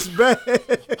sick-ass bag.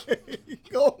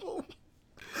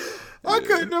 I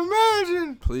couldn't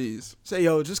imagine. Please. Say,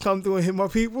 yo, just come through and hit my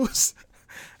peoples.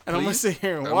 And I'm going to sit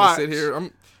here and watch. I'm going to sit here.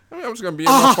 I'm just going to be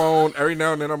on my phone. Every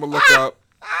now and then I'm going to look up.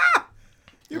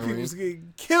 Your people's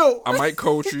getting killed. I might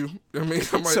coach you. I might...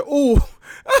 So, ooh.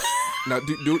 Now,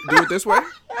 do it this way.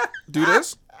 Do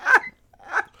this.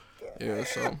 Yeah,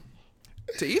 so...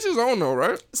 To each his own, though,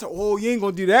 right? So, you ain't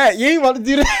gonna do that. You ain't about to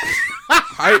do that.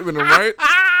 Hyping him, right?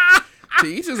 To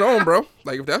each his own, bro.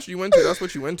 Like, if that's what you into, that's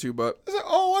what you into, but... I said, I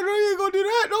know you ain't gonna do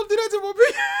that. Don't do that to my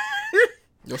people.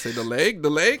 You'll say the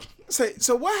leg?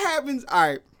 So what happens... All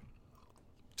right.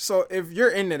 So, if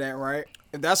you're into that, right?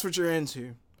 If that's what you're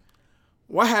into,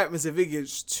 what happens if it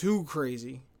gets too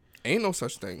crazy? Ain't no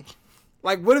such thing.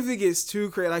 Like, what if it gets too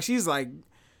crazy? Like, she's like...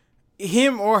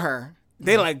 Him or her...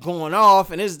 They like going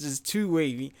off and it's just too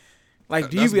wavy.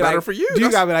 Like, do you be like, for you. Do you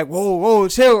gotta be like, whoa,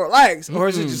 chill, relax, or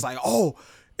is it just like, oh,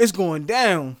 it's going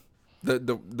down?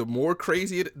 The more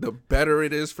crazy the better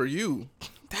it is for you.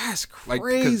 That's crazy. Like,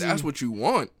 because that's what you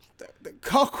want. The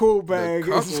cuckold bag.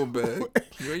 The cuckold bag.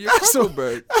 You're your cuckold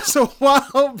bag. That's a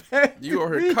wild bag. You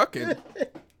are here cucking.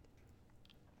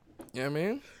 Yeah,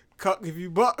 man. Cuck if you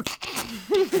buck.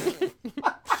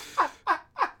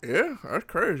 Yeah, that's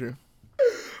crazy.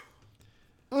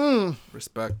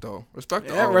 Respect though. Respect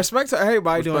to all. Respect to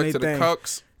everybody doing anything.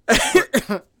 Respect to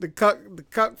the cucks. the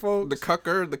cuck folks. The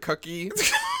cucker, the cucky. You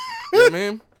know what I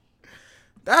mean?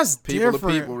 That's people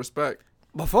different. to people, respect.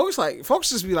 But folks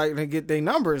just be like, they get their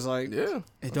numbers. Like, yeah,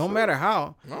 it don't matter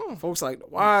how. No. Folks like to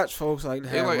watch. Folks like to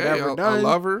have whatever done. I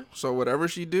love her, so whatever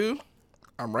she do,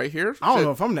 I'm right here. I don't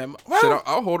know if I'm that. Well,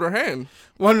 I'll hold her hand.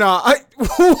 Well, no.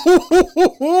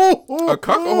 A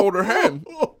cuck will hold her hand.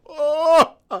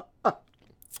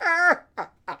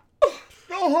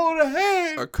 Don't hold her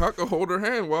hand. A cuck will hold her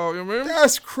hand. Well, you know.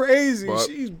 That's crazy. But,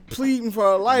 she's pleading for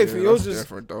her life, yeah, and you'll that's just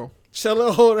different though. Shall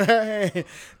her hold her hand.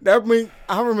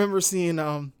 I remember seeing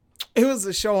it was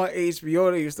a show on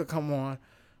HBO that used to come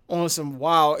on some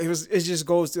wild. It just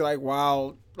goes through like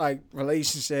wild like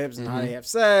relationships and how they have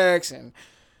sex, and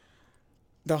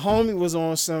the homie was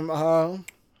on some. I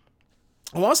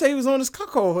want to say he was on his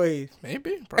cuckold wave.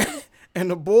 Maybe, probably. and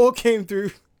the bull came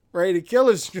through ready to kill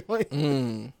his joint.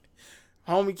 Mm.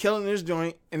 Homie killing this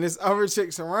joint, and this other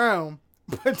chicks around,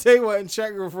 but they wasn't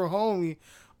checking for homie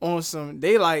on some.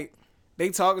 They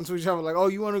talking to each other like, oh,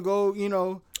 you want to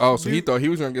go, Oh, so he thought he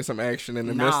was gonna get some action in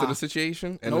the midst of Nah. the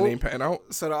situation, and Nope. then they ain't pan out.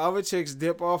 So the other chicks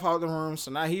dip off out the room. So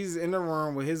now he's in the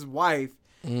room with his wife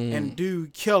Mm. and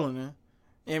dude killing her.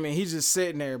 I mean, he's just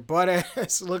sitting there, butt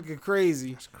ass, looking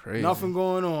crazy. That's crazy. Nothing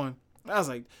going on. I was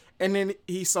like, and then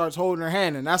he starts holding her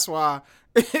hand, and that's why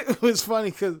it was funny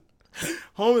because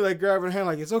homie like grabbing her hand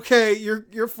like, it's okay,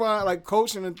 you're fine, like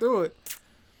coaching her through it.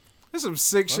 There's some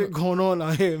sick shit going on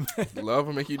out here, man. Love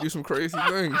will make you do some crazy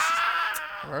things.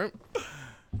 Right?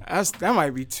 That might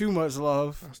be too much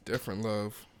love. That's different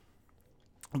love.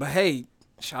 But hey,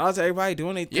 shout out to everybody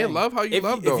doing their thing. Yeah, love how you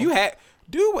love, though. If you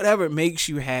do whatever makes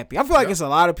you happy. I feel like it's a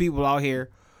lot of people out here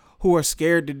who are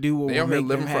scared to do what They will out here make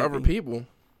living them for happy. other people.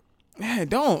 Man,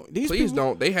 don't. These Please people,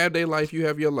 don't. They have their life. You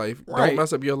have your life. Right. Don't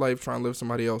mess up your life trying to live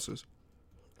somebody else's.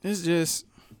 It's just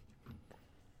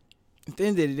at the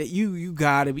end of the day,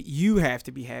 you have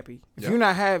to be happy. If Yeah. you're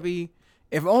not happy,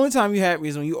 if the only time you're happy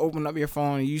is when you open up your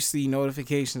phone and you see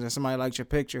notifications that somebody liked your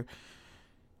picture,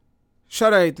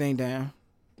 shut everything down.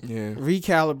 Yeah.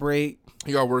 Recalibrate.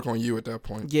 You gotta work on you at that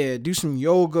point. Yeah, do some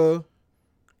yoga.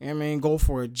 You know what I mean, go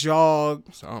for a jog.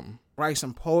 Something. Write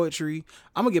some poetry.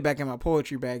 I'm gonna get back in my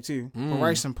poetry bag too. But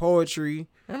write some poetry.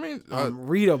 I mean,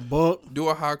 Read a book. do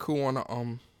a haiku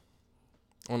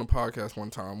on a podcast one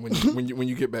time when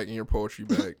you get back in your poetry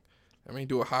bag. I mean,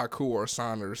 do a haiku or a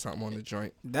sonnet or something on the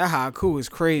joint. That haiku is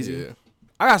crazy. Yeah.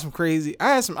 I got some crazy.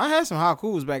 I had some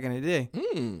haikus back in the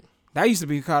day. That used to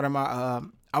be kind of my.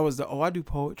 I do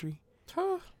poetry.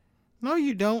 Huh. No,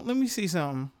 you don't. Let me see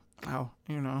something. Oh,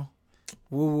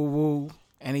 woo woo woo,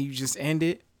 and then you just end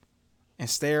it and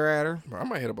stare at her. Bro, I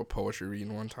might hit up a poetry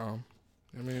reading one time.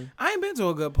 I mean, I ain't been to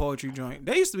a good poetry joint.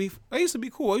 They used to be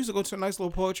cool. I used to go to a nice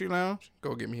little poetry lounge.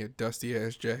 go get me a dusty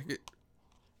ass jacket.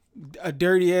 A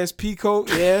dirty ass peacoat,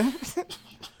 yeah.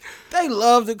 They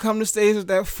love to come to stage with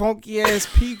that funky ass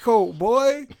peacoat,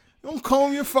 boy. Don't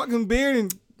comb your fucking beard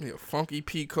and Yeah, funky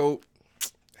pea coat,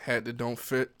 hat that don't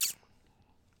fit.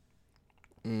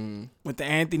 with the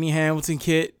Anthony Hamilton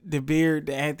kit, the beard,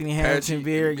 the Anthony Hamilton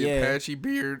beard, yeah. Patchy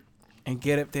beard. And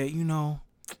get up there,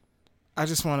 I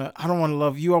don't want to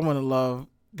love you. I want to love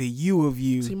the you of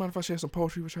you. So you mind if I share some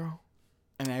poetry with y'all?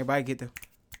 And everybody get the.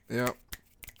 Yeah.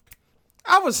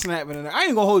 I was snapping in there. I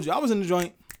ain't gonna hold you. I was in the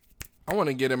joint. I want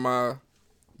to get in my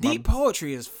Deep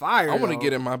poetry is fire. I want to though.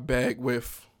 get in my bag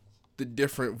with the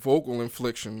different vocal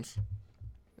inflections.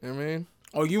 You know what I mean?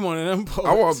 Oh, you one of them poets?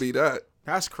 I want to be that.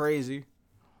 That's crazy.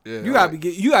 Yeah. You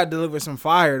gotta deliver some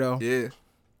fire though. Yeah.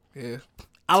 Yeah.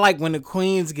 I like when the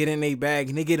queens get in their bag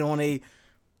and they get on they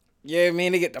they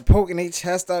get the poking their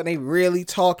chest out and they really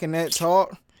talking that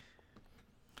talk.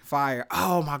 Fire.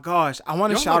 Oh my gosh. I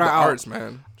want to Y'all shout love her the out. arts,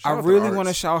 man. I Shout out really the want to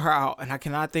arts. shout her out and I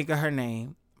cannot think of her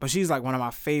name, but she's like one of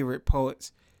my favorite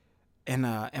poets in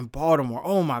Baltimore.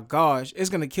 Oh my gosh. It's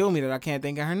going to kill me that I can't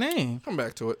think of her name. Come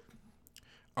back to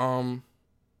it.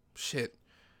 Shit.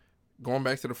 Going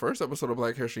back to the first episode of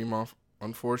Black History Month,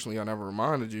 unfortunately, I never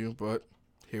reminded you, but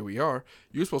here we are.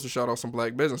 You were supposed to shout out some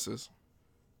black businesses.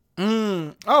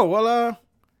 Oh, well,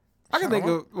 I can Shout think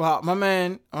out. of my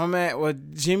man,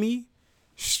 Jimmy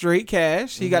Straight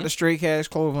Cash. He got the Straight Cash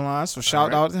clothing line, so shout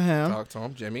right. out to him. Talk to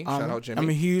him, Jimmy. Shout out Jimmy. I'm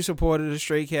a huge supporter of the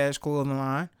Straight Cash clothing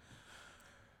line.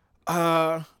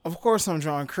 Of course, I'm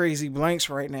drawing crazy blanks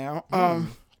right now.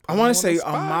 I want to say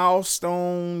a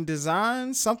Milestone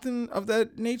Design, something of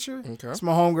that nature. Okay. It's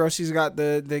my homegirl. She's got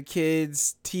the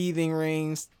kids' teething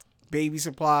rings, baby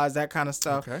supplies, that kind of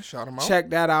stuff. Okay, shout him out. Check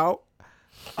that out.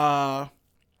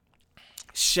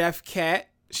 Chef Cat.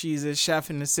 She's a chef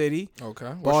in the city. Okay.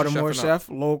 What's she Baltimore chefing up? chef,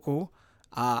 local.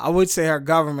 I would say her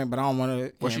government, but I don't want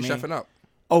to. What's she chefing up?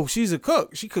 Oh, she's a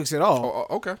cook. She cooks it all.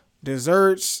 Oh, okay.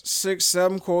 Desserts,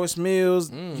 6-7 course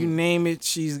meals, you name it,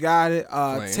 she's got it.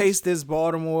 Flames. Taste This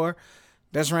Baltimore.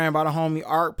 That's ran by the homie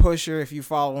Art Pusher. If you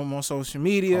follow him on social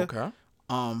media. Okay.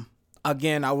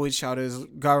 Again, I would shout his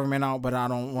government out, but I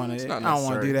don't want It's to. not I don't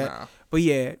want to do necessary, that. nah. But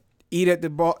yeah, eat at the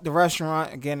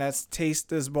restaurant. Again, that's Taste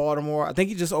This Baltimore. I think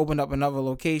he just opened up another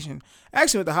location.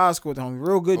 Actually, with the high school, the homie,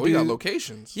 real good Oh, dude. you got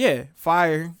locations. Yeah,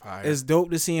 fire. Fire. It's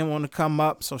dope to see him on the come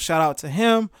up. So shout out to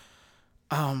him.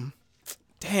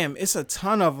 Damn, it's a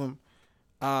ton of them.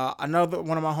 Another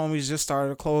one of my homies just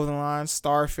started a clothing line,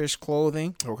 Starfish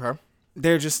Clothing. Okay.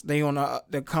 They on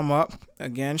the come up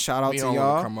again. Shout out We to don't y'all.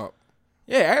 wanna come up.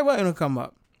 Yeah, everybody gonna come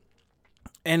up.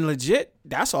 And legit,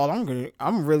 that's all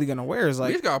I'm really gonna wear is We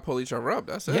like just gotta pull each other up.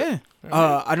 That's it.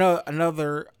 yeah.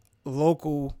 Another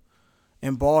local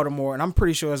in Baltimore, and I'm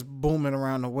pretty sure it's booming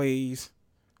around the ways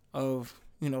of,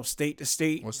 state to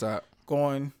state. What's that?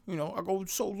 Going, I go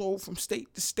solo from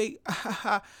state to state.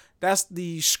 That's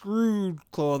the Screwed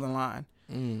clothing line.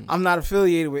 I'm not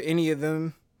affiliated with any of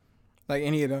them. Like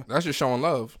any of them. That's just showing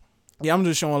love. Yeah, I'm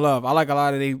just showing love. I like a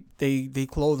lot of they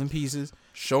clothing pieces.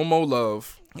 Show more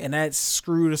love. And that's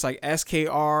Screwed. It's like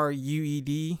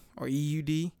SKRUED or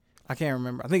EUD. I can't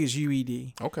remember. I think it's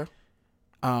UED. Okay.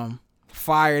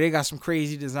 Fire. They got some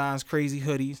crazy designs, crazy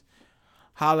hoodies.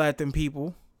 Holla at them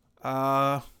people.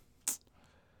 I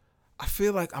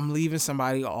feel like I'm leaving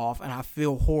somebody off, and I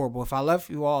feel horrible. If I left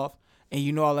you off,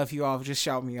 and I left you off, just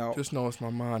shout me out. Just know it's my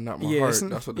mind, not my heart.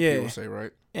 That's what the people say,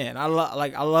 right? Yeah, and I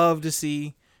love to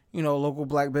see, local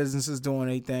black businesses doing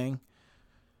their thing.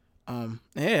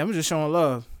 Yeah, I'm just showing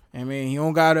love. I mean, you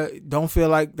don't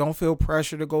feel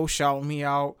pressure to go shout me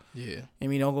out. Yeah.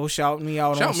 Don't go shout me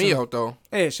out. Shout me out though.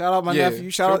 Hey, shout out my nephew.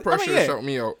 Shout out. Pressure to shout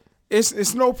me out.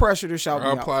 It's no pressure to shout me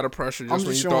out. I apply the pressure just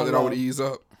when you thought that I would ease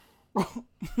up. I'm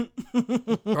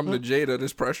the Jada of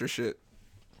this pressure shit.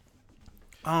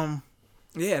 Yeah,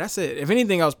 that's it. If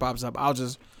anything else pops up, I'll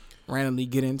just randomly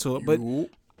get into it. But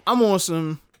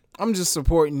I'm just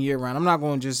supporting year round. I'm not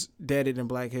going to just dead it in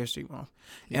Black History Month.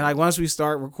 Yeah. And like once we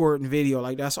start recording video,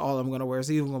 like that's all I'm going to wear. It's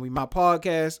either going to be my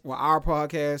podcast or our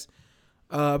podcast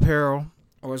apparel,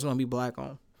 or it's going to be black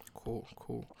on. Cool.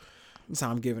 That's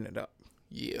how I'm giving it up.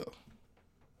 Yeah.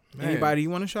 Man. Anybody you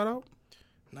want to shout out?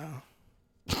 No.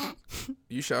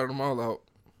 You shouted them all out.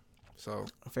 So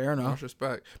fair enough. Much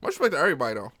respect to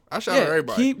everybody though. I shout out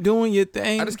everybody. Keep doing your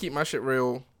thing. I just keep my shit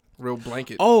real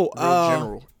blanket. Real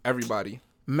general. Everybody.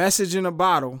 Message in a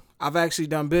Bottle. I've actually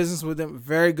done business with them.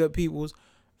 Very good peoples.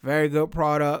 Very good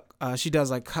product. She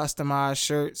does like customized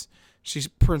shirts. She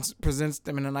presents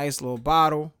them in a nice little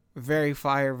bottle. Very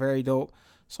fire. Very dope.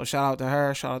 So shout out to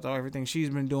her. Shout out to everything she's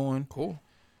been doing. Cool.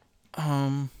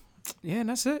 Yeah, and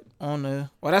that's it.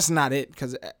 That's not it.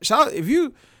 Cause shout out if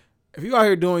you out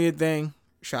here doing your thing,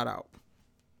 shout out.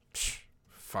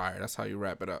 Fire. That's how you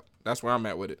wrap it up. That's where I'm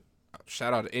at with it.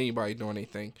 Shout out to anybody doing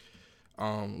anything.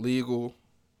 Legal.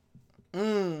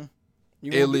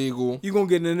 Illegal. You gonna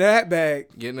get into that bag.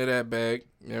 Get into that bag.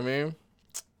 You know what I mean?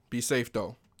 Be safe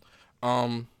though.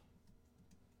 NBA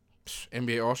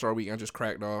All-Star Weekend just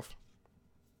cracked off.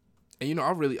 And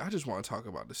I just want to talk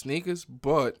about the sneakers,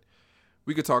 but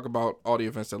we could talk about all the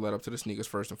events that led up to the sneakers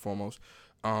first and foremost.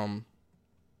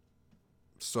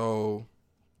 So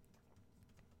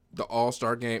the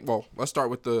All-Star game. Well, let's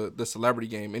start with the celebrity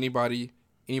game. Anybody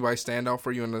stand out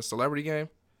for you in the celebrity game?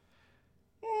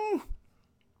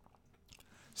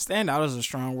 Stand out is a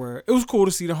strong word. It was cool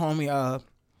to see the homie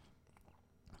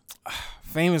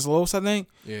Famous Los, I think.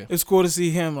 Yeah. It's cool to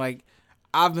see him. Like,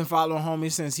 I've been following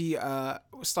homie since he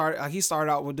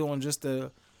started out with doing just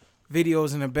the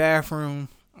videos in the bathroom,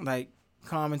 like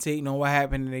commentating on what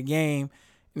happened in the game,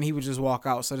 and he would just walk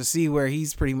out. So to see where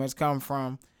he's pretty much come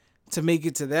from, to make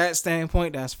it to that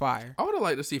standpoint, that's fire. I would have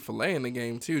liked to see Filet in the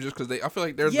game too, just because I feel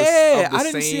like they're I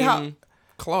didn't see how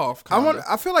cloth.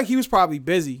 I feel like he was probably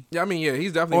busy. Yeah, I mean, yeah,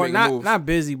 he's definitely making moves. Not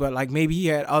busy, but like maybe he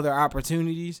had other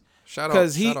opportunities.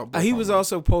 Because he was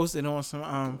also posted on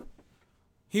some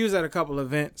he was at a couple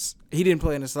events. He didn't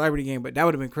play in the celebrity game, but that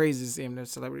would have been crazy to see him in the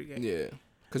celebrity game. Yeah,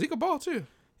 because he could ball too.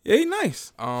 Yeah, he's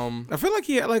nice. I feel like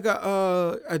he had like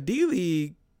a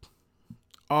D-League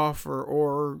offer,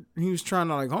 or he was trying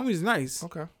to like, homie's nice.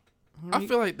 Okay. I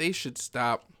feel like they should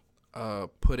stop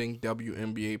putting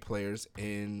WNBA players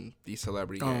in the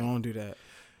celebrity game. Don't do that.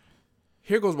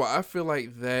 Here goes why I feel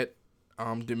like that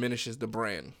diminishes the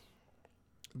brand.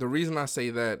 The reason I say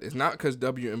that is not because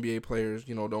WNBA players,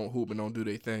 don't hoop and don't do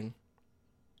their thing.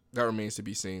 That remains to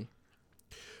be seen.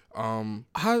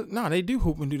 They do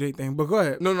hoop and do their thing, but go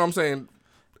ahead. No, I'm saying.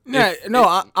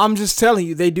 I'm just telling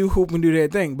you, they do hoop and do their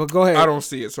thing, but go ahead. I don't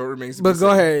see it, so it remains to be seen. But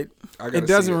go ahead. It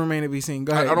doesn't remain to be seen.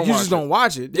 Go ahead. I don't you watch just it. don't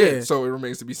watch it. Yeah. So it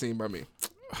remains to be seen by me.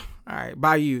 All right.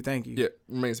 By you. Thank you. Yeah,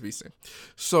 remains to be seen.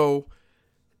 So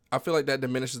I feel like that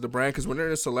diminishes the brand because when they're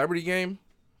in a celebrity game,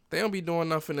 they don't be doing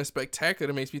nothing that's spectacular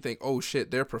that makes me think, oh, shit,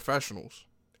 they're professionals,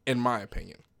 in my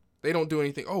opinion. They don't do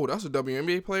anything. Oh, that's a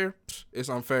WNBA player? It's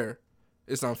unfair.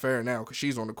 It's unfair now because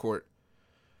she's on the court.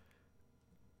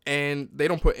 And they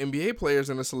don't put NBA players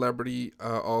in a celebrity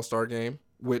all-star game,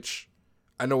 which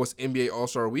I know it's NBA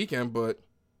All-Star Weekend, but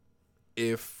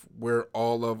if we're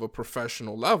all of a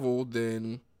professional level,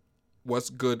 then what's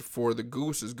good for the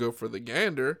goose is good for the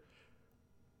gander.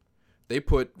 They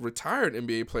put retired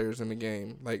NBA players in the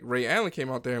game. Like Ray Allen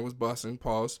came out there and was busting,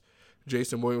 pause.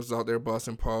 Jason Williams was out there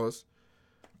busting, pause.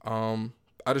 I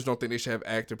just don't think they should have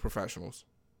active professionals.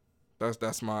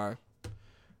 That's my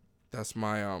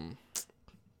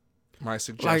my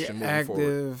suggestion moving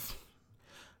forward.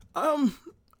 Active.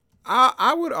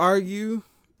 I would argue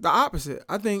the opposite.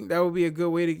 I think that would be a good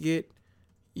way to get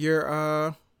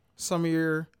your some of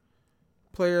your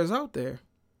players out there.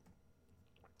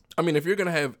 I mean, if you're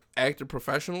gonna have active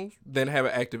professionals, then have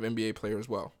an active NBA player as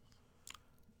well.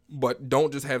 But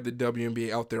don't just have the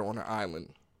WNBA out there on an island.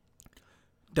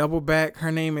 Double back.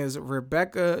 Her name is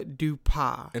Rebecca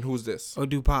Dupas. And who's this? Or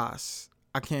Dupas.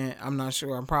 I'm not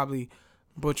sure. I'm probably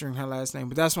butchering her last name.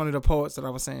 But that's one of the poets that I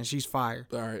was saying. She's fire.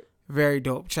 All right. Very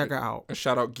dope. Check her out. And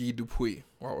shout out Guy Dupuis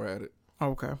while we're at it.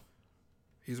 Okay.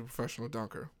 He's a professional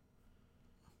dunker.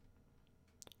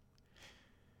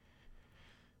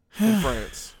 In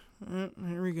France.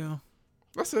 Here we go.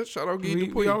 That's it. Shout out Guy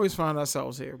Dupuis. We always find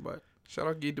ourselves here, but shout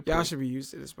out Guy Dupuis. y'all should be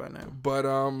used to this by now. But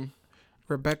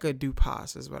Rebecca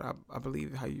Dupas is what I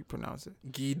believe how you pronounce it.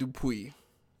 Guy Dupuis.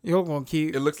 You're gonna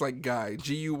keep. It looks like Guy.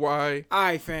 G-U-Y. All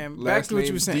right, fam. Back Last to what name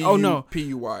you were saying. Oh no,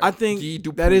 P-U-P-U-Y. I think Guy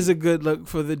Dupuis. that is a good look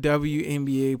for the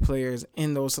WNBA players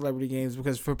in those celebrity games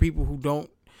because for people who don't,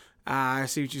 I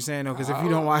see what you're saying though. Because if you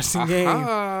don't watch the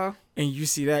game and you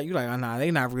see that, you're like, oh nah, they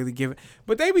not really giving.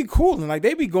 But they be cool and like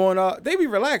they be going up, they be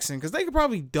relaxing because they could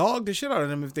probably dog the shit out of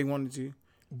them if they wanted to.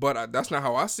 But that's not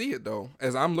how I see it though.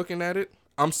 As I'm looking at it,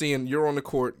 I'm seeing you're on the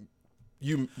court.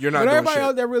 You're not but doing everybody shit.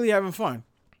 out there really having fun.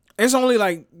 It's only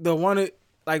like the one,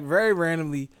 like very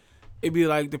randomly, it'd be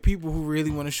like the people who really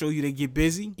want to show you they get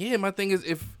busy. Yeah, my thing is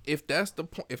if that's the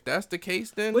point, if that's the case,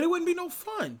 then But it wouldn't be no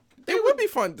fun. it would be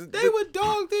fun. They would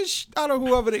dog this out of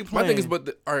whoever they play. My thing is,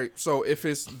 all right. So if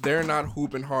they're not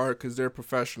hooping hard because they're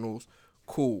professionals,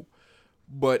 cool.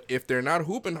 But if they're not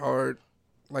hooping hard,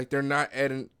 like they're not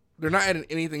adding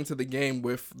anything to the game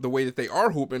with the way that they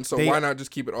are hooping. So why not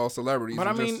just keep it all celebrities? But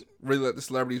and I mean, just really let the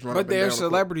celebrities run. But up and they're down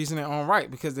celebrities in their own right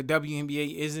because the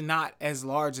WNBA is not as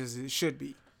large as it should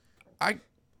be.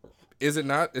 Is it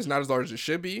not? It's not as large as it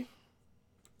should be.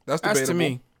 That's debatable. That's to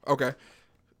me. Okay.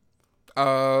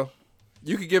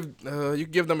 You could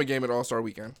give them a game at All-Star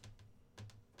Weekend.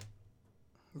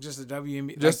 Just the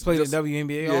WNBA. Just play the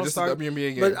WNBA yeah, All-Star. just the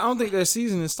WNBA game. But I don't think their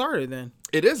season has started then.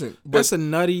 It isn't. But That's a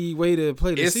nutty way to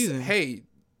play the season. Hey,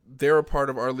 they're a part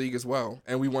of our league as well,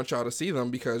 and we want y'all to see them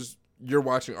because you're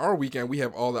watching our weekend. We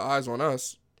have all the eyes on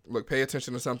us. Look, pay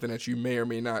attention to something that you may or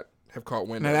may not have caught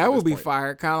wind of. Now that would be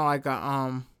fire, kind of like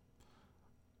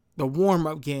the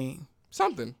warm-up game.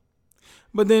 Something.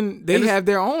 But then they have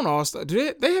their own All-Star. They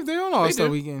have their own All-Star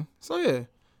do. weekend. So yeah.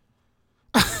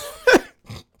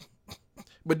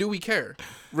 But do we care?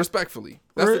 Respectfully.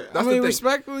 That's the thing.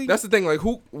 Respectfully. That's the thing. Like,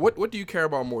 what do you care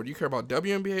about more? Do you care about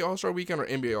WNBA All-Star Weekend or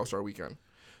NBA All-Star Weekend?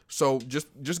 So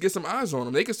just get some eyes on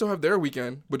them. They can still have their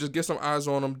weekend, but just get some eyes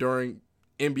on them during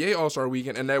NBA All-Star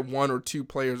Weekend and that one or two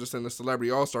players that's in the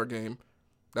Celebrity All-Star game.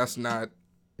 That's not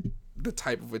the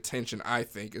type of attention I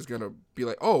think is going to be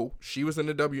like, oh, she was in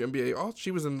the WNBA. She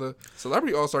was in the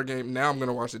Celebrity All-Star game. Now I'm going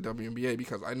to watch the WNBA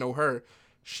because I know her.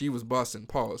 She was busting.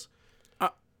 Pause.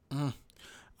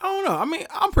 I don't know. I mean,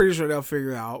 I'm pretty sure they'll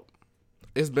figure it out.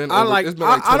 It's been I like 20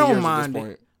 I don't years mind at this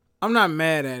point. I'm not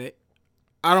mad at it.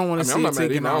 I don't want to see I'm it not mad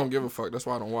taken either. I out. don't give a fuck. That's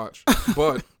why I don't watch.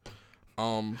 But,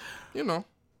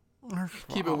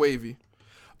 keep it wavy.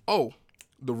 Oh,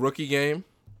 the rookie game.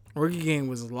 Rookie game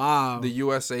was live. The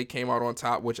USA came out on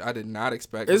top, which I did not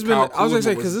expect. It's been. Kyle I was gonna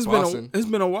say Kuzma because it's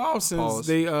been a while since Pause.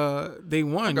 they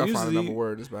won. I gotta find another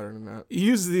word that's better than that.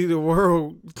 Usually the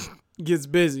world gets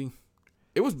busy.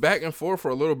 It was back and forth for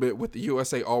a little bit with the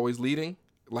USA always leading.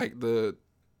 Like the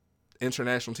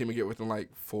international team would get within like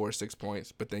 4 or 6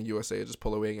 points, but then USA would just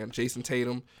pull away again. Jason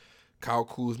Tatum, Kyle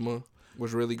Kuzma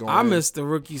was really going. I missed the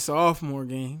rookie sophomore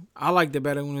game. I liked it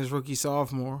better when it was rookie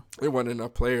sophomore. There wasn't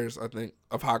enough players, I think,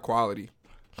 of high quality.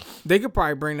 They could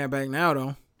probably bring that back now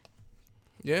though.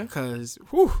 Yeah, because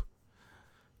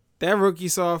that rookie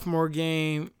sophomore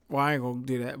game. Well, I ain't gonna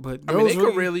do that, but I mean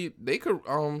they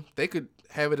could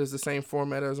have it as the same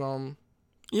format as the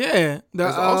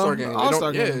All-Star game.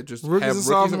 All-Star game. Yeah, just rookies have and rookies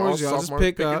sophomores, y'all just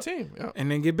pick up a team. Yeah. and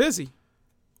then get busy.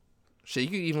 Shit, you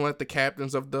could even let the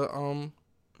captains of the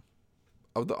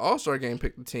All-Star game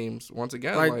pick the teams once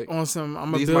again. Like on some, I'm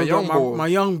gonna these build my up my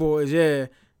young boys. Yeah,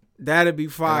 that'd be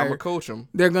fire. I'm gonna coach them.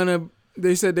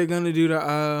 They said they're gonna do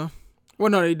the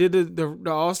they did the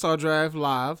All-Star draft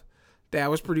live. That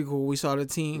was pretty cool. We saw the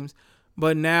teams,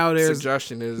 but now there's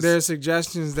suggestions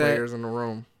that players in the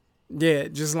room. Yeah,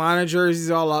 just line the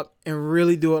jerseys all up and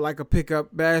really do it like a pickup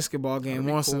basketball game.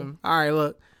 Cool. All right,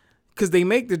 look, because they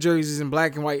make the jerseys in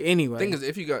black and white anyway. Thing is,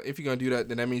 if you're gonna do that,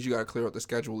 then that means you gotta clear out the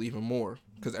schedule even more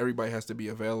because everybody has to be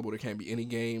available. There can't be any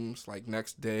games like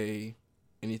next day,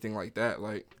 anything like that.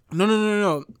 Like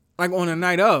no, like on the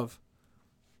night of.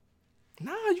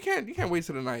 Nah, you can't wait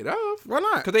till the night of. Why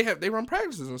not? Because they run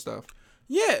practices and stuff.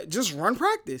 Yeah, just run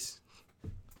practice.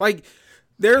 Like,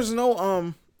 there's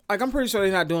no like I'm pretty sure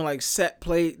they're not doing like set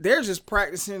play. They're just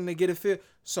practicing to get a feel.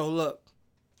 So look,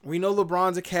 we know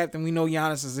LeBron's a captain. We know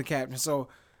Giannis is a captain. So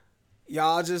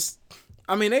y'all just,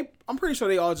 I mean, I'm pretty sure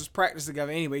they all just practice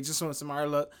together anyway. Just so somebody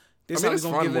look. This It's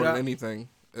gonna fun give more it than up. anything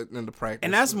in the practice.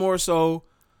 And that's more so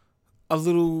a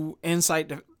little insight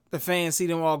to the fans, see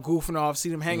them all goofing off, see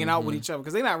them hanging out with each other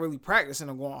because they're not really practicing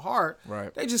or going hard.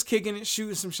 Right. They just kicking it,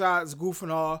 shooting some shots,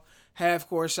 goofing off,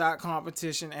 half-court shot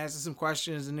competition, asking some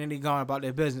questions, and then they going about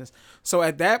their business. So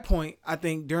at that point, I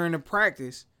think during the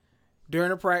practice,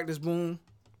 boom,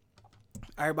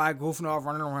 everybody goofing off,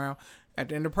 running around. At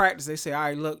the end of practice, they say, all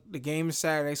right, look, the game is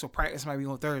Saturday, so practice might be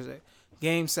on Thursday.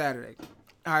 Game Saturday.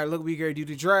 All right, look, we got to do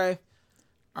the draft.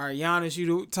 All right, Giannis,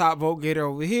 you the top vote getter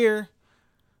over here.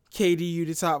 KD, you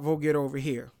the top vote getter over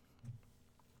here.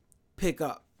 Pick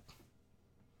up.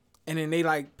 And then they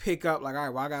like pick up like, all right,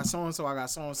 well, I got so-and-so, I got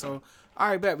so-and-so. All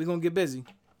right, bet, we're going to get busy.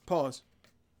 Pause.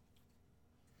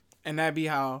 And that'd be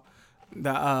how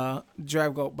the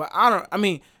draft go. But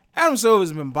Adam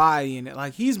Silver's been bodying it.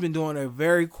 Like, he's been doing a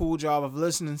very cool job of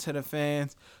listening to the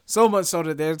fans. So much so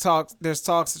that there's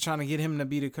talks of trying to get him to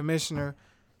be the commissioner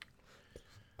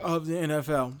of the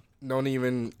NFL. Don't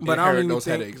even But I don't inherit even those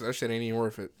think- headaches. That shit ain't even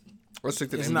worth it. Let's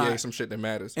stick to the It's NBA, not. some shit that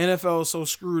matters. NFL is so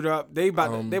screwed up. They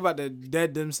about to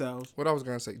dead themselves. What I was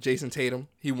gonna say, Jason Tatum,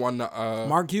 he won the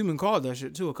Mark Cuban called that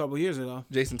shit too a couple years ago.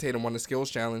 Jason Tatum won the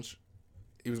skills challenge.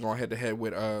 He was going head to head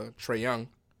with Trae Young.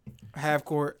 Half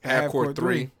court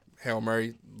Three. Hail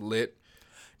Mary lit.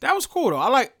 That was cool though.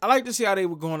 I like to see how they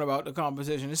were going about the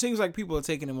competition. It seems like people are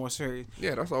taking it more serious.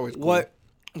 Yeah, that's always cool. What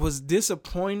was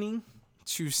disappointing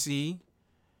to see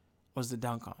was the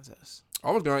dunk contest.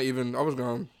 I was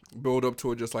gonna build up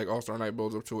to it just like All-Star Night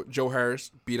builds up to it. Joe Harris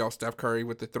beat out Steph Curry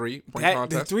with the 3-point The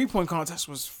contest. 3-point contest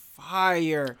was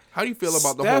fire. How do you feel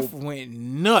about Steph went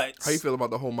nuts. How you feel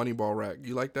about the whole Moneyball rack?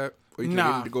 You like that? Or you think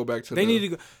Nah, they need to go back to they need to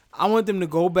go. I want them to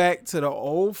go back to the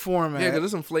old format. Yeah, because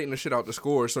it's inflating the shit out the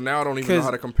score. So now I don't even know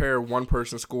how to compare one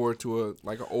person's score to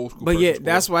an old school. But yeah, score.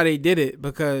 that's why they did it,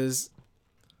 because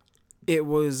it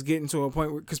was getting to a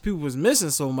point where, because people was missing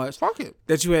so much. Fuck it.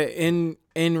 That you had in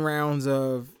rounds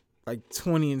of like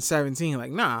 20 and 17.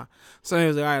 Like, nah. So they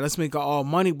was like, all right, let's make an all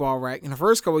Moneyball rack. In the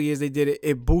first couple of years they did it,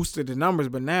 it boosted the numbers,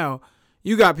 but now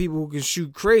you got people who can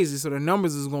shoot crazy, so the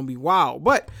numbers is going to be wild.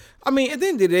 But, I mean, at the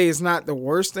end of the day, it's not the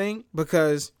worst thing,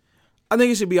 because I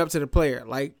think it should be up to the player.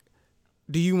 Like,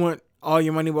 do you want all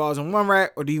your money balls in one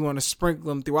rack, or do you want to sprinkle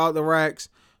them throughout the racks?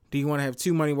 Do you want to have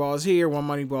 2 money balls here, 1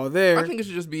 money ball there? I think it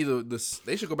should just be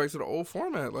they should go back to the old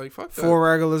format. Like, fuck that. 4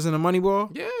 regulars in a money ball?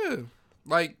 Yeah.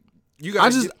 Like, you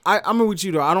got I'm with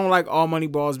you, though. I don't like all money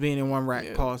balls being in one rack.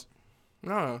 Yeah. Pause.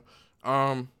 Nah.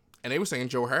 And they were saying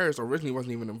Joe Harris originally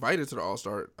wasn't even invited to the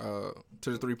All-Star,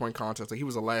 to the 3-point contest. Like, he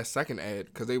was a last-second ad,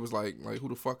 because they was like, who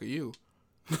the fuck are you?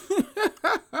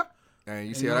 And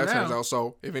you see how that turns out.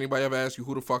 So, if anybody ever asks you,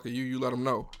 who the fuck are you, you let them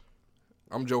know.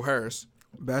 I'm Joe Harris.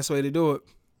 Best way to do it.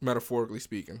 Metaphorically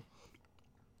speaking.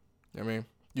 I mean,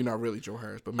 you're not really Joe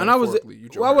Harris, but metaphorically, you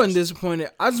Joe Harris. I wasn't disappointed.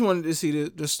 I just wanted to see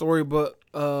the storybook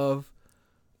of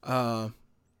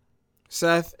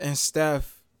Seth and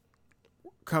Steph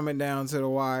coming down to the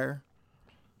wire.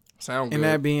 Sound good. And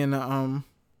that being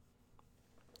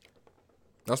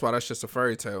that's why that's just a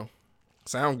fairy tale.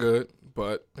 Sound good,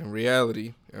 but in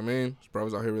reality, I mean, this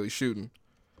bro's out here really shooting.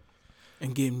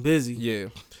 And getting busy. Yeah.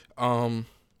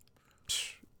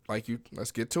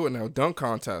 Let's get to it now. Dunk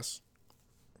contest.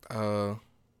 I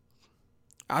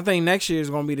think next year is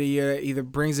going to be the year that either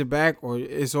brings it back or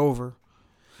it's over.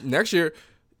 Next year,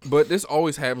 but this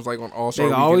always happens like on All-Star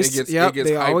Weekend. It gets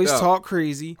they always up. Talk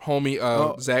crazy.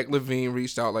 Homie, Zach LaVine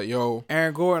reached out like, yo.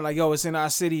 Aaron Gordon, like, yo, it's in our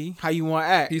city. How you want to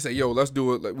act? He said, yo, let's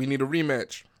do it. Like, we need a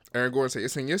rematch. Aaron Gordon said,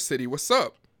 it's in your city. What's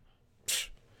up?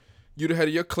 You the head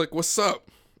of your clique. What's up?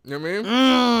 You know what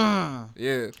I mean?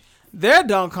 Yeah. Their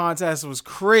dunk contest was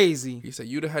crazy. He said,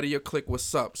 you the head of your clique.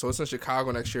 What's up? So it's in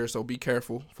Chicago next year, so be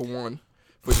careful, for one.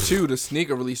 For two, the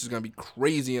sneaker release is going to be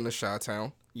crazy in the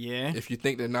Chi-Town. Yeah. If you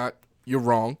think they're not, you're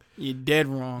wrong. You're dead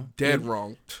wrong.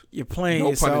 Wrong. You're playing no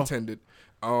yourself. pun intended.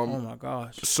 Oh, my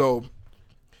gosh. So,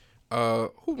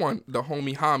 who won? The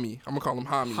homie Hami. I'm going to call him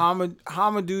Hami.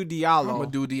 Hamadou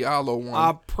Diallo. Hamadou Diallo won.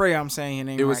 I pray I'm saying your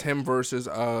name right. It was him versus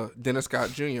Dennis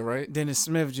Scott Jr., right? Dennis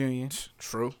Smith Jr.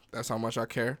 True. That's how much I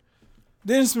care.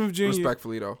 Dennis Smith Jr.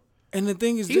 Respectfully, though. And the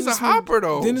thing is, he's a hopper,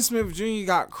 though. Dennis Smith Jr.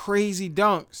 got crazy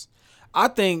dunks. I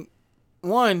think,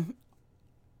 one,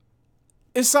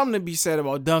 it's something to be said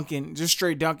about dunking, just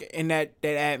straight dunking in that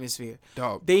atmosphere.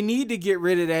 Dog. They need to get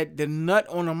rid of the nut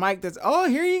on the mic that's, oh,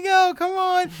 here you go. Come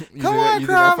on. Come that- on, you think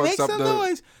that crowd. fucks Make up some the-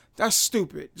 noise. That's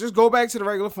stupid. Just go back to the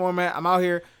regular format. I'm out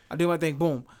here. I do my thing.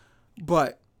 Boom.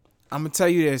 But I'm going to tell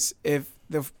you this. If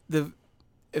the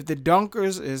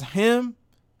dunkers is him,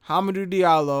 Hamidou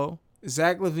Diallo,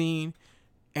 Zach LaVine,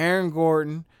 Aaron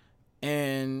Gordon,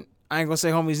 and I ain't going to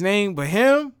say homie's name, but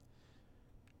him,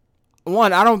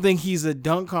 one, I don't think he's a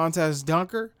dunk contest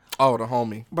dunker. Oh, the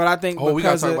homie. But I think Oh, we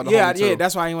gotta because talk of, about the homie, too.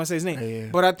 that's why I didn't want to say his name. Yeah.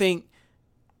 But I think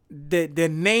the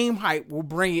name hype will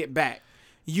bring it back.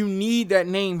 You need that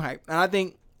name hype, and I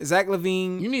think Zach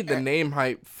LaVine. You need the name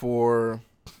hype for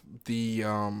the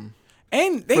and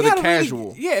they for the gotta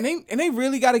casual. really, and they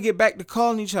really got to get back to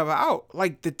calling each other out.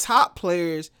 Like the top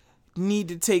players need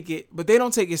to take it, but they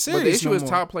don't take it serious. But the issue no is more.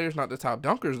 top players, not the top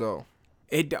dunkers, though.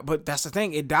 But that's the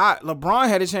thing. It died. LeBron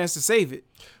had a chance to save it.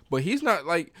 But he's not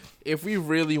like, if we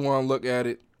really want to look at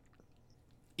it,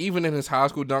 even in his high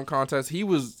school dunk contest, he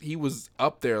was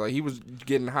up there. Like, he was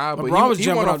getting high, but LeBron was he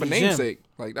jumping went out off a the gym. namesake.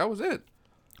 Like, that was it.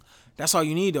 That's all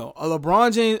you need though.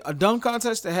 A dunk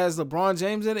contest that has LeBron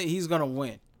James in it, he's gonna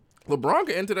win. LeBron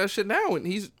get into that shit now, and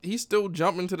he's still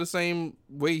jumping to the same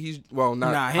way he's, well,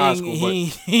 not Nah, high school, but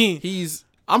he he's,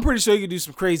 I'm pretty sure he could do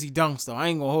some crazy dunks though. I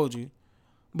ain't gonna hold you,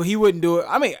 but he wouldn't do it.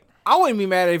 I mean, I wouldn't be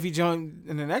mad if he jumped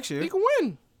in the next year. he can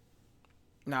win.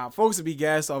 Nah, folks would be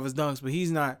gassed off his dunks, but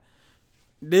he's not.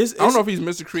 This I don't know if he's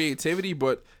Mr. Creativity,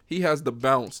 but he has the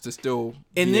bounce to still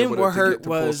And be then able to, what to hurt get to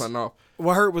pull was- something off.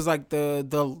 what hurt was like the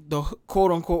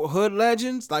quote unquote hood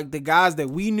legends, like the guys that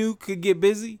we knew could get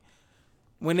busy.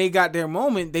 When they got their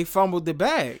moment, they fumbled the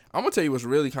bag. I'm gonna tell you what's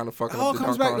really kind of fucking It all up the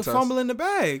comes dunk back contest. to fumbling the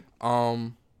bag.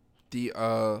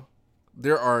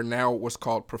 There are now what's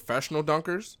called professional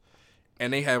dunkers,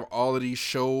 and they have all of these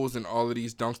shows and all of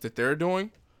these dunks that they're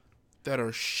doing that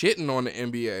are shitting on the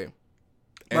NBA.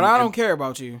 But I don't care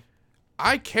about you.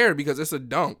 I care because it's a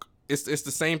dunk. It's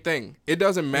the same thing. It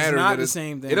doesn't matter not that the it's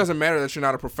same thing. It doesn't matter that you're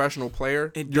not a professional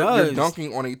player. It You're does.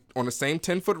 dunking on the same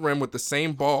 10-foot rim with the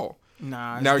same ball.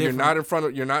 Nah, it's Now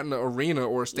different. you're not in the arena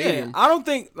or a Yeah, stadium. I don't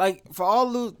think for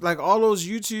all those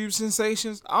YouTube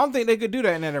sensations, I don't think they could do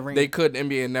that in that arena. They could.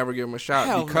 NBA never give them a shot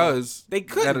Hell no. because They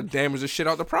couldn't. that'll damage the shit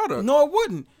out the product. No, it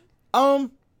wouldn't.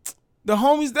 The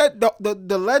homies that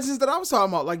the legends that I was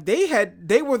talking about, like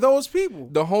they were those people.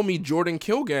 The homie Jordan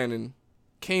Kilgannon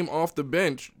came off the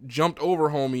bench, jumped over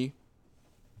homie,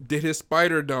 did his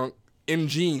spider dunk in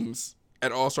jeans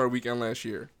at All-Star Weekend last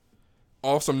year.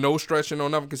 Off some no stretching, no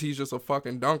nothing, because he's just a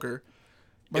fucking dunker.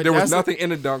 But And there was that's nothing in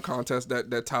the dunk contest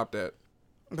that topped that.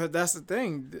 But that's the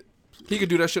thing. He could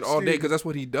do that shit all day Excuse because that's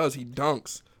what he does. He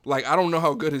dunks. Like, I don't know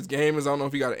how good his game is. I don't know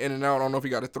if he got an in and out. I don't know if he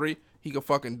got a three. He could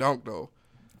fucking dunk, though.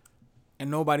 And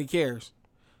nobody cares.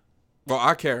 Well,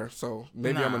 I care, so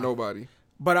maybe I'm a Nah. nobody.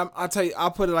 But I'll tell you,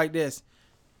 I'll put it like this.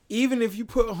 Even if you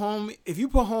put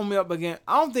homie up again,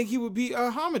 I don't think he would beat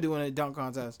Hamidou in a dunk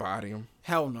contest. Body him.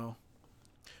 Hell no.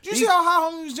 Did you see how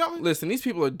high homie was jumping? Listen, these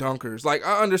people are dunkers. Like,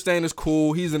 I understand it's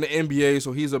cool. He's in the NBA,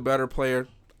 so he's a better player.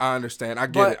 I understand. I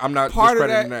get it. I'm not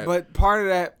discrediting that. But part of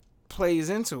that plays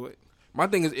into it. My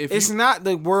thing is, if It's you, not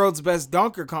the world's best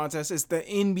dunker contest. It's the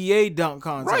NBA dunk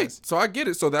contest. right, so I get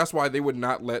it. So that's why they would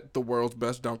not let the world's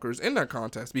best dunkers in that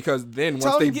contest, because then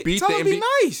Tell once they them to beat tell the them to be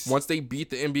NBA, nice. once they beat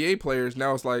the NBA players,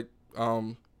 now it's like,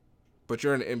 but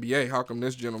you're in the NBA. How come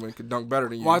this gentleman could dunk better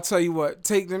than you? Well, I'll tell you what.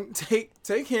 Take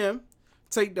him.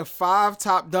 Take the 5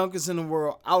 top dunkers in the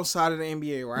world outside of the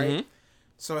NBA, right? Mhm.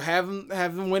 So have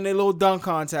them win their little dunk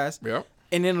contest, Yep.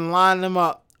 and then line them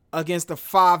up against the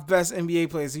 5 best NBA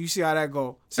players. You see how that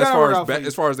go. See As how that far work as out for you.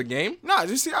 as far as the game, Nah,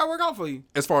 just see how it work out for you.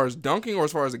 as far as dunking, or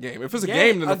as far as the game. If it's a Game,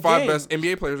 game, then the a 5 game. best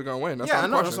NBA players are gonna win. That's Yeah, not I a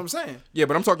know. That's question. what I'm saying. Yeah,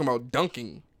 but I'm talking about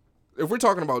dunking. If we're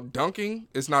talking about dunking,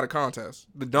 it's not a contest.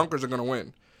 The dunkers are going to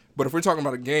win. But if we're talking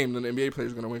about a game, then the NBA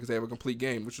players are going to win because they have a complete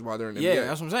game, which is why they're in the Yeah, NBA.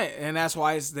 that's what I'm saying, and that's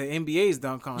why it's the NBA's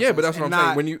dunk contest. Yeah, but that's what and I'm saying.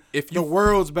 not When you the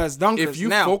world's best dunkers. if you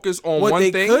now, focus on what one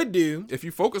they thing, could do. if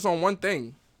you focus on one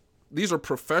thing, these are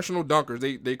professional dunkers.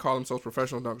 They call themselves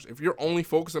professional dunkers. If you're only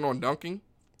focusing on dunking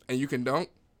and you can dunk,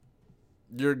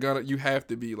 you have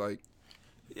to be like,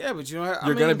 Yeah, but you know what?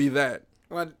 you're going to be that.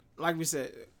 Well, like we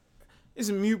said, it's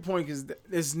a mute point because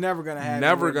it's never gonna happen.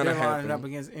 Never where gonna they're lining happen. up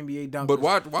against NBA dunkers. But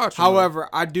watch. However,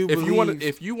 I do if believe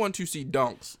you want to see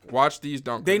dunks, watch these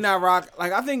dunkers. they not rock.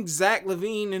 Like I think Zach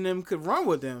LaVine and them could run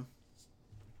with them.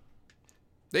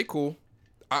 They cool.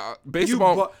 Based You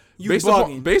upon bu- you based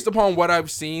bugging. upon what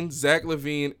I've seen, Zach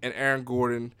LaVine and Aaron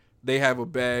Gordon, they have a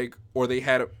bag, or they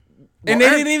had a. And they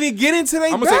didn't even get into their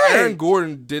I'm bag. gonna say Aaron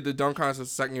Gordon did the dunk contest the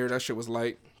second year. That shit was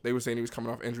light. They were saying he was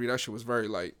coming off injury. That shit was very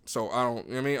light. So I don't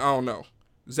know.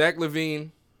 Zach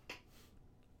LaVine,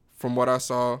 from what I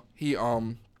saw, he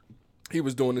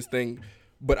was doing this thing,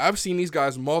 but I've seen these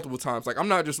guys multiple times. Like, I'm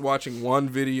not just watching one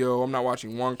video, I'm not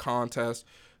watching one contest.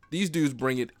 These dudes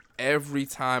bring it every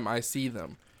time I see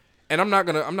them. And I'm not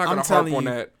gonna harp on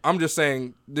that. I'm just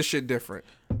saying this shit different.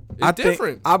 It's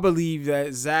different. I believe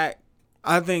that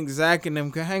I think Zach and them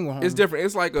can hang with him. It's different.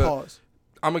 It's like Pause.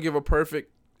 I'm gonna give a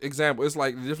perfect example. It's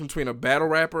like the difference between a battle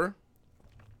rapper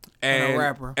and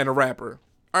a rapper.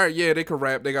 All right, yeah, they could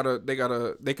rap. They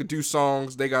could do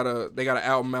songs. They got an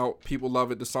album out. People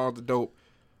love it. The songs are dope.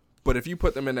 But if you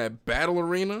put them in that battle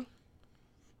arena,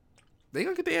 they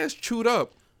gonna get their ass chewed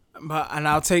up. And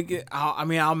I'll take it.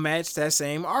 I'll match that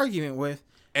same argument with.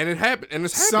 And it happened. And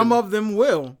it's happened. Some of them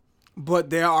will, but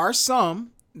there are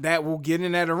some that will get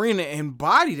in that arena and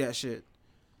body that shit.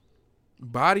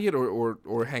 Body it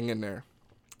or hang in there.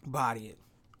 Body it.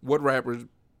 What rappers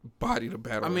body the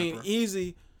battle?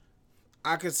 Easy.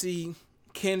 I could see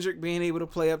Kendrick being able to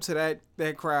play up to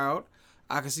that crowd.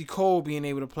 I could see Cole being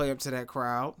able to play up to that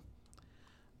crowd.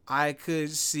 I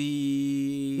could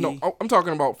see... No, I'm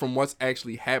talking about from what's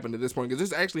actually happened at this point. Because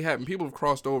this actually happened. People have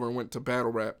crossed over and went to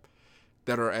battle rap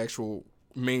that are actual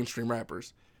mainstream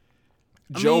rappers.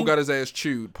 Joe got his ass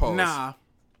chewed. Pause. Nah.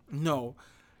 No.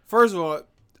 First of all,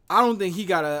 I don't think he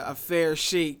got a fair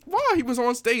shake. Why? He was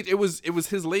on stage. It was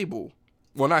his label.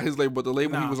 Well, not his label, but the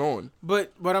label he was on.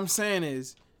 But what I'm saying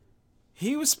is,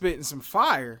 he was spitting some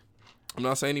fire. I'm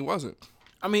not saying he wasn't.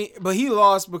 But he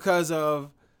lost because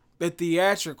of the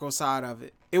theatrical side of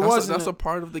it. That's a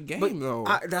part of the game, though.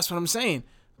 That's what I'm saying.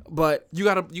 But you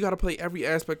gotta play every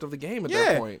aspect of the game at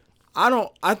that point.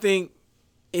 I think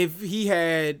if he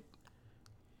had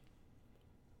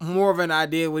more of an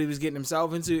idea what he was getting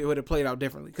himself into, it would have played out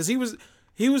differently. Because he was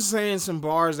saying some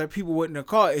bars that people wouldn't have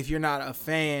caught if you're not a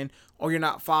fan or you're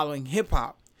not following hip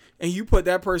hop. And you put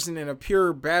that person in a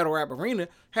pure battle rap arena,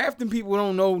 half them people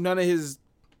don't know none of his.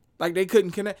 Like, they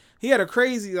couldn't connect. He had a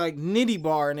crazy, like, nitty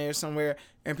bar in there somewhere,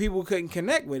 and people couldn't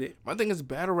connect with it. My thing is,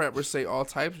 battle rappers say all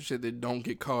types of shit that don't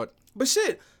get caught. But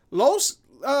shit, King Los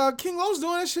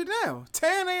doing that shit now.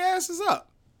 Tearing their asses up.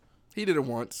 He did it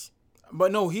once.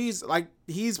 But no, he's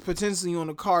potentially on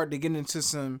the card to get into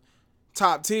some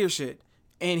top tier shit.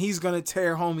 And he's going to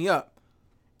tear homie up.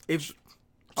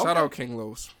 Shout out King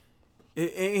Los.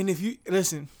 And if you,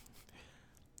 listen...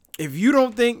 If you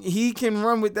don't think he can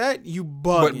run with that, you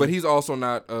bug. But he's also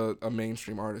not a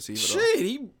mainstream artist either.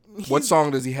 Shit, what song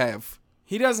does he have?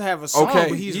 He doesn't have a song. Okay,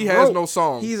 but he has no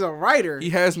song. He's a writer. He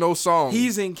has no song.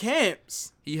 He's in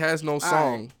camps. He has no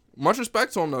song. Right. Much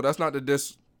respect to him though. That's not to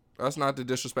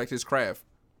disrespect his craft.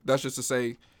 That's just to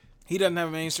say he doesn't have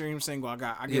a mainstream single. I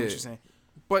get what you're saying.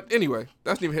 But anyway,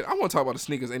 that's not even hit. I want to talk about the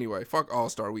sneakers anyway. Fuck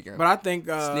All-Star Weekend. But I think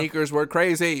sneakers were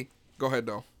crazy. Go ahead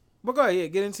though. But go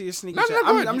ahead, get into your sneaker.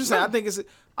 I'm just saying. I think it's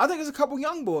a couple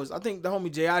young boys. I think the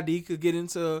homie JID could get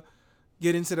into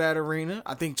that arena.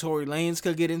 I think Tory Lanez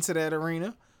could get into that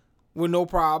arena with no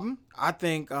problem. I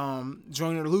think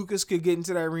Joyner Lucas could get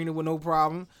into that arena with no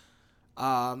problem.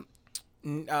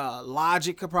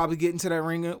 Logic could probably get into that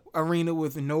arena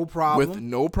with no problem. With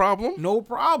no problem? No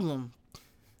problem.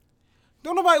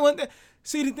 Don't nobody want that.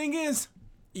 See, the thing is,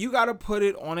 you got to put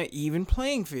it on an even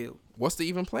playing field. What's the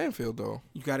even playing field, though?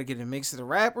 You got to get a mix of the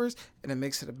rappers and a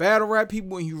mix of the battle rap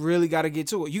people, and you really got to get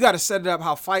to it. You got to set it up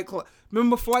how Fight Club.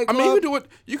 Remember Fight Club? I mean,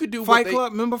 you could do Fight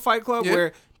Club. Remember Fight Club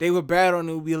where they would battle and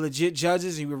it would be legit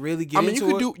judges and you would really get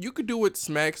into it? You could do what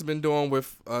Smack's been doing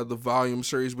with the Volume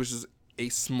series, which is a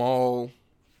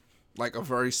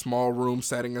very small room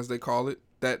setting, as they call it.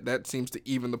 That seems to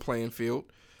even the playing field.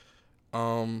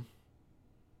 But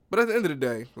at the end of the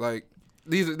day, like.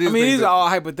 These are all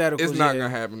hypothetical. It's not gonna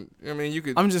happen. I mean, you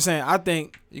could. I'm just saying. I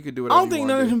think you could do it. I don't think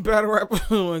none of them battle rappers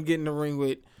want to get in the ring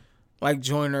with, like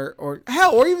Joyner or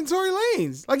even Tory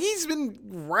Lanez. Like he's been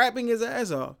rapping his ass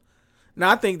off.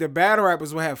 Now I think the battle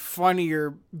rappers will have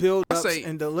funnier build-ups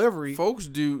and delivery. Folks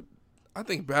do. I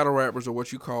think battle rappers are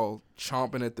what you call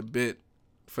chomping at the bit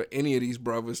for any of these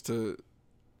brothers to,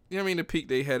 to peak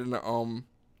they had in the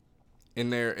in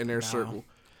their circle.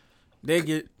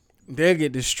 They'll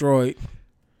get destroyed.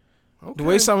 Okay. The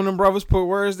way some of them brothers put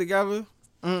words together,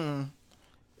 you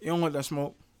don't want that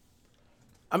smoke.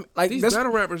 These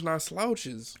battle rappers not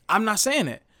slouches. I'm not saying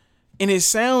that. And it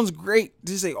sounds great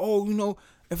to say,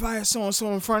 if I had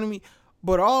so-and-so in front of me,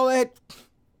 but all that,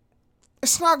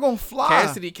 it's not going to fly.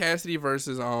 Cassidy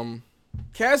versus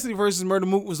Murda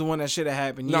Mook was the one that should have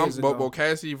happened years ago. But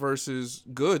Cassidy versus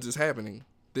Goods is happening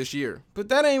this year. But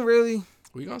that ain't really...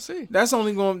 We gonna see. That's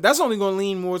only going to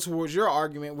lean more towards your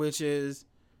argument, which is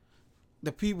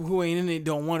the people who ain't in it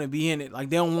don't want to be in it. Like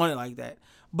they don't want it like that.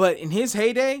 But in his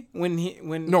heyday, when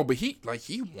No, but he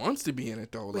wants to be in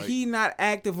it though. but Like he not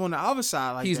active on the other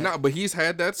side like he's that. not, but he's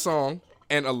had that song,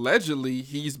 and allegedly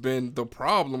he's been the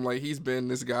problem. Like he's been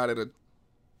this guy that'll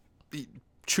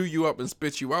chew you up and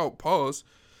spit you out. Pause.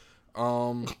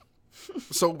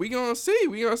 So we gonna see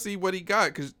what he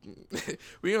got, cause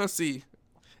we gonna see.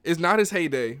 It's not his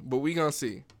heyday, but we gonna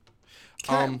see.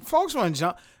 Folks want to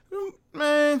jump,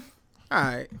 man. All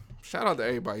right. Shout out to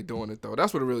everybody doing it though.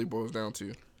 That's what it really boils down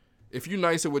to. If you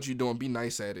nice at what you're doing, be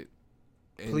nice at it.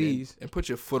 And, Please. And put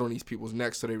your foot on these people's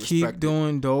necks so they respect Keep it.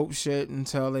 doing dope shit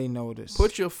until they notice.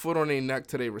 Put your foot on their neck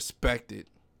till they respect it.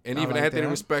 And I even like after they that.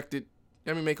 respect it,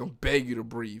 let me make them beg you to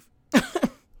breathe.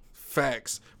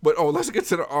 Facts. But let's get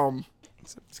to the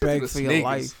Beg for your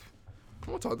life. I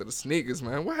want to talk to the sneakers,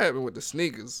 man. What happened with the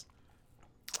sneakers?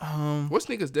 What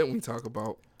sneakers didn't we talk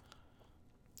about?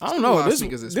 I don't know.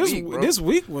 This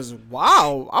week was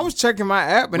wild. I was checking my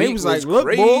app and it was like, "Look,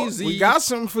 boy, crazy. we got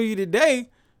something for you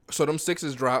today." So them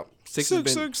Sixes dropped. Six has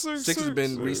been Six.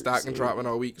 restocking, dropping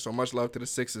all week. So much love to the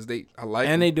Sixes. I like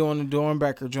And them. they doing the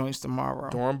Dornbecker joints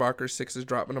tomorrow. Dornbacher Sixes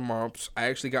dropping tomorrow. I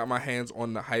actually got my hands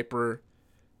on the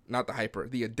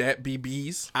the Adapt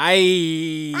BBs.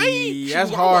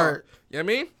 That's hard. You know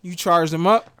what I mean? You charge them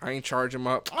up? I ain't charging them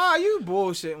up. You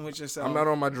bullshitting with yourself. I'm not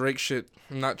on my Drake shit.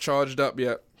 I'm not charged up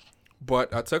yet.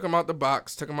 But I took them out the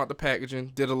box, took them out the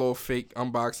packaging, did a little fake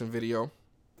unboxing video.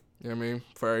 You know what I mean?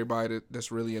 For everybody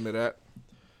that's really into that.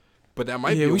 But that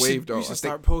might be a wave though. We should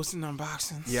start posting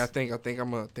unboxings. Yeah, I think I'm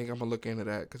gonna look into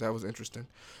that because that was interesting.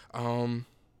 The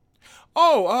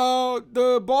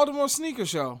Baltimore Sneaker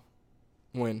Show.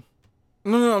 When?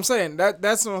 No, I'm saying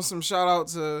that's on some shout out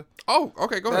to. Oh,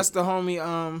 okay, go ahead. That's the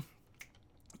homie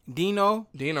Dino.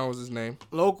 Dino was his name.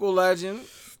 Local legend,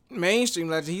 mainstream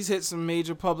legend. He's hit some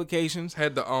major publications.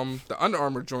 Had the Under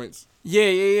Armour joints.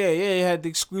 Yeah. He had the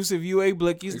exclusive UA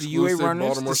Blickies, the UA Runners,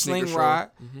 Baltimore the Sling Sneaker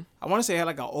Rod. Show. I want to say it had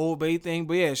like an Old Bay thing,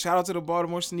 but yeah, shout out to the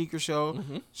Baltimore Sneaker Show.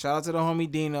 Shout out to the homie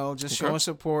Dino, just showing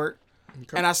support.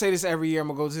 Okay. And I say this every year, I'm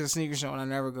going to go to the sneaker show, and I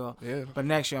never go. Yeah. But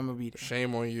next year, I'm going to be there.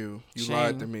 Shame on you. You Shame.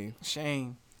 lied to me.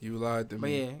 Shame. You lied to But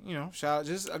me. yeah, shout out.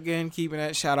 Just, again, keeping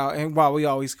that shout out. And while we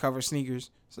always cover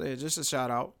sneakers. So yeah, just a shout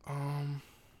out.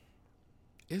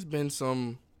 It's been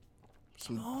some.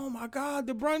 Oh, my God,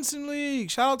 the Brunson League.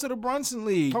 Shout out to the Brunson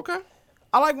League. Okay.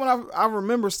 I like when I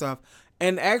remember stuff.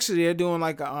 And actually, they're doing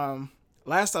like a,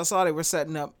 last I saw, they were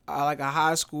setting up like a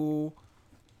high school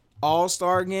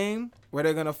all-star game where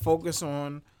they're going to focus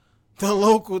on the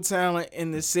local talent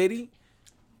in the city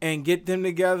and get them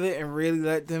together and really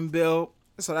let them build.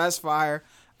 So that's fire.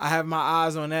 I have my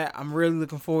eyes on that. I'm really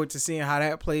looking forward to seeing how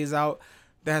that plays out.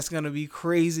 That's going to be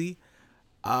crazy.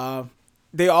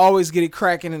 They always get it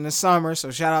cracking in the summer.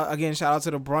 So shout out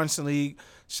to the Brunson League.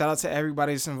 Shout out to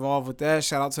everybody that's involved with that.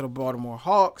 Shout out to the Baltimore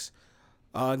Hawks.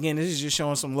 Again, this is just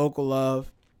showing some local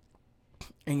love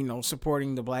and,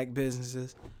 supporting the black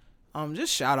businesses.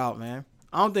 Just shout out, man.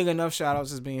 I don't think enough shout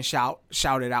outs is being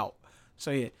shouted out.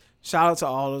 So yeah, shout out to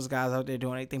all those guys out there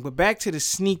doing anything. But back to the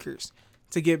sneakers.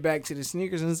 To get back to the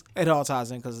sneakers, and it all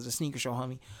ties in because of the sneaker show,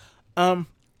 homie.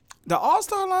 The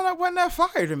All-Star lineup wasn't that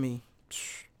fire to me.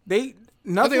 I think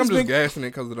I'm just gassing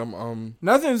it because of them.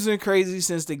 Nothing's been crazy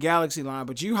since the Galaxy line,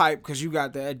 but you hype because you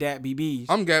got the Adapt BBs.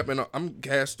 I'm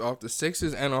gassed off the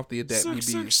Sixes and off the Adapt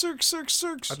BBs.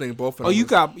 Circ. I think both of them. You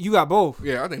got both.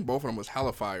 Yeah, I think both of them was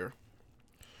hella fire.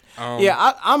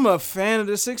 I'm a fan of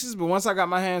the Sixes, but once I got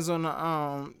my hands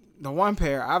on the one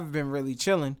pair, I've been really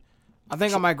chilling. I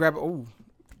think I might grab it. Oh,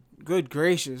 good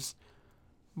gracious.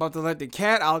 About to let the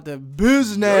cat out the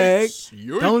business.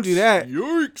 Yikes. Don't do that.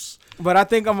 Yikes. But I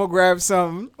think I'm going to grab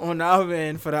something on the other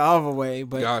end for the other way.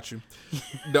 But got you.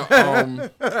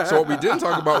 So what we didn't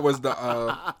talk about was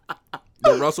the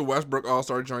Russell Westbrook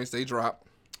All-Star joints they dropped.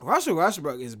 Russell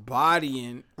Westbrook is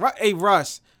bodying. Hey,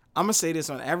 Russ, I'm going to say this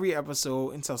on every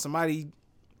episode until somebody...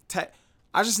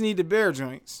 I just need the bear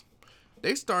joints.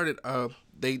 They started...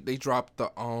 They dropped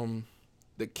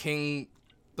the King...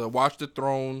 The Watch the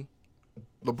Throne...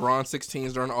 LeBron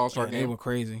 16s during the All-Star game. They were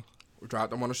crazy. We dropped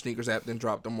them on the sneakers app, then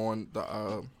dropped them on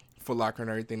the Foot Locker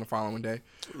and everything the following day.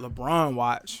 LeBron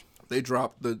watch. They've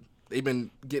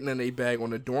been getting in a bag on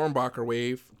the Dornbacher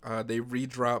wave. They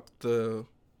redropped the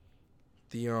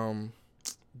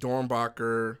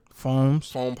Dornbacher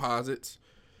foam posits,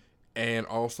 and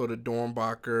also the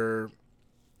Dornbacher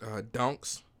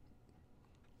dunks.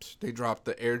 They dropped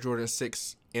the Air Jordan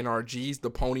 6 NRGs, the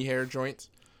pony hair joints.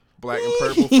 Black and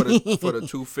purple for the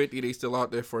 250. They still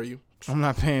out there for you. I'm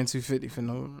not paying $250 for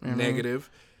no negative.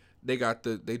 They dropped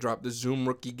the Zoom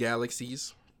Rookie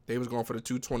Galaxies. They was going for the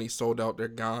 220, sold out. They're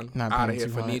gone. Not Out of paying here,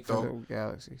 200 finito. for the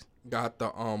Galaxies. Got the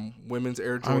women's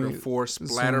Air Jordan 4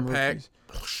 splatter pack.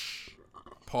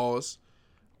 Pause.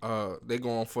 They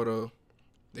going for the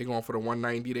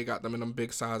 190. They got them in them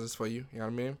big sizes for you. You know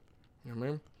what I mean? You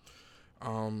know what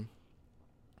I mean?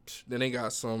 Then they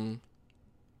got some.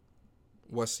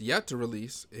 What's yet to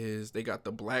release is they got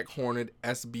the Black Hornet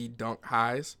SB Dunk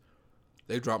Highs.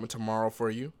 They dropping tomorrow for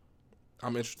you.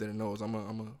 I'm interested in those. I'm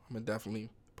gonna definitely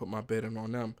put my bid in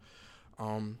on them.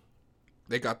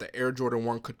 They got the Air Jordan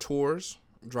 1 Coutures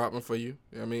dropping for you.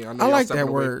 You know what I mean? I like that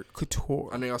word, couture.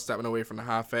 I know y'all stepping away from the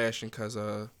high fashion because, you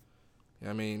know what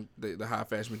I mean, the high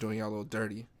fashion been doing y'all a little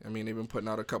dirty. I mean, they've been putting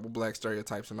out a couple black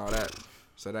stereotypes and all that.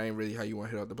 So that ain't really how you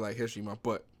want to hit out the Black History Month.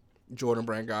 But Jordan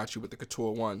Brand got you with the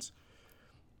Couture ones.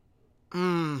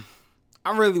 I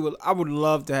would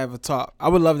love to have a talk. I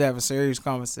would love to have a serious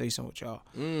conversation with y'all.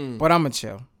 But I'm going to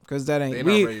chill. Because that ain't,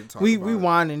 we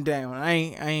winding down. I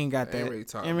ain't got that. Ain't ready to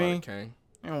talk you know about what I mean? it, King.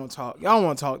 Y'all want to talk. Y'all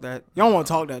want to talk that. Y'all want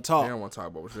to talk that talk. They don't want to talk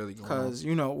about what's really going on. Because,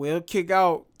 we'll kick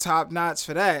out top notch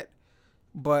for that.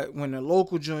 But when the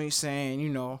local joint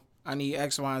saying, I need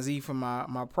X, Y, and Z for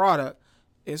my product,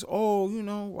 it's,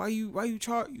 why you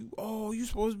charge you? Oh, you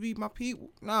supposed to be my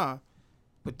people. Nah.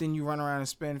 But then you run around and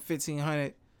spend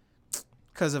 $1,500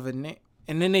 because of a name.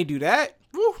 And then they do that.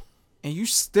 Woo. And you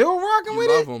still rocking with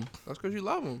it? You love them. That's because you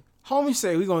love them. Homie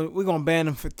say we gonna ban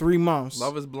them for 3 months.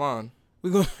 Love is blonde.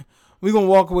 We gonna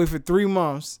walk away for 3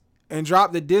 months and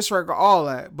drop the disc record, all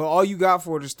that. But all you got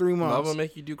for it is 3 months. Love will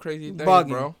make you do crazy things, bugging.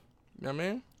 Bro. You know what I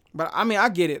mean? But I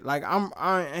get it. Like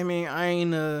I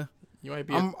ain't you might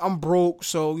be I'm broke,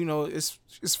 so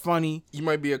it's funny. You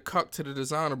might be a cuck to the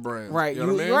designer brand. Right. You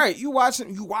know what I mean? Right. You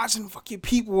watching fucking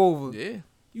people over. Yeah.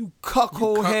 You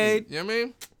cuckold head. You know what I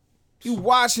mean? You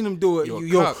watching them do it.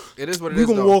 Yo, it is what it is.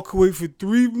 We gonna walk away for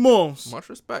 3 months. Much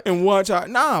respect. And watch out.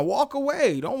 Nah, walk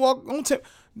away.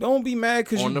 Don't be mad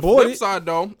because you bought it. On the flip side,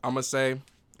 though, I'm gonna say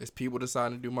it's people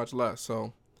deciding to do much less.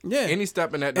 So yeah, any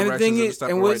step in that direction is a step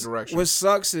in the right direction. What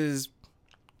sucks is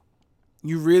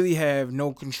you really have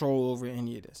no control over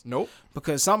any of this. Nope.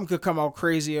 Because something could come out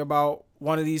crazy about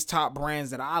one of these top brands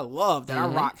that I love, that I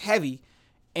rock heavy,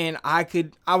 and I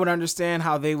would understand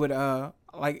how they would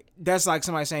that's like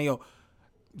somebody saying, yo,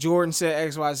 Jordan said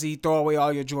XYZ, throw away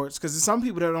all your Jordans. Because there's some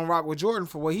people that don't rock with Jordan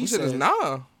for what he says.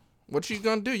 Nah. What you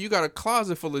gonna do? You got a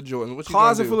closet full of Jordans. What you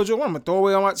closet full of Jordan. I'm gonna throw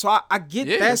away all my. So I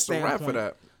get that standpoint. Rap for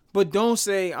that. But don't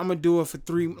say I'm gonna do it for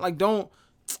 3. Like don't.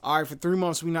 All right, for 3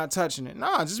 months we not touching it.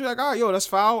 Nah, just be like, all right, yo, that's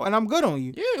foul, and I'm good on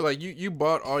you. Yeah, like you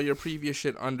bought all your previous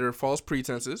shit under false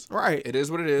pretenses. Right. It is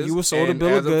what it is. You were sold a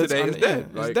bill of goods. Today, it's dead.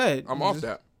 Yeah, it's dead. I'm off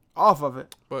that. Off of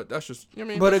it. But that's just. I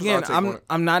mean. But again,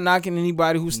 I'm not knocking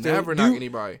anybody who still. Never knock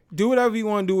anybody. Do whatever you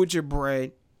want to do with your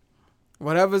bread.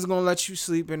 Whatever's gonna let you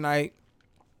sleep at night.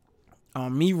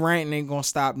 Me ranting ain't gonna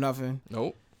stop nothing.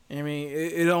 Nope. I mean,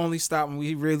 it only stop when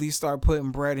we really start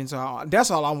putting bread into our.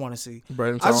 That's all I want to see.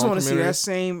 Bread into I just want to see that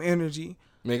same energy.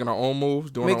 Making our own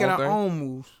moves, making our own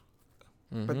moves.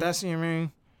 Mm-hmm. But that's, you know what I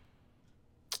mean?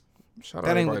 Shout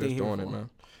out everybody that's doing it, man.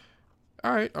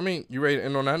 All right. I mean, you ready to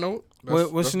end on that note?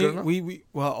 What's new?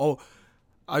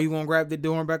 Are you gonna grab the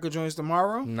Dornbecker joints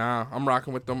tomorrow? Nah, I'm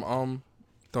rocking with them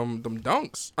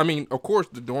dunks. I mean, of course,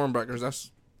 the Dornbeckers.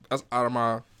 That's out of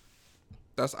my.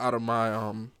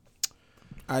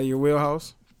 Out of your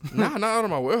wheelhouse. Nah, not out of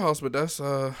my wheelhouse, but that's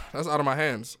out of my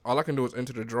hands. All I can do is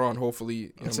enter the draw, and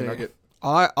hopefully, I get.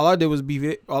 All I did was be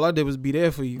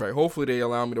there for you. Right. Hopefully, they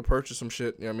allow me to purchase some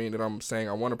shit. You know what I mean, that I'm saying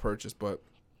I want to purchase, but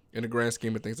in the grand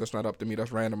scheme of things, that's not up to me.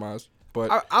 That's randomized. But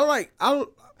I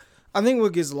think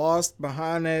what gets lost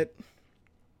behind that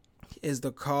is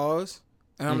the cause,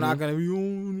 and I'm not gonna be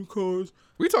on the cause.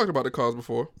 We talked about the cause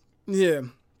before. Yeah,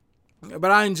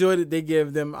 but I enjoyed it. They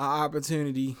give them an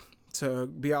opportunity to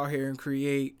be out here and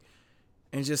create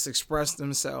and just express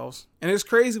themselves. And it's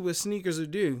crazy what sneakers will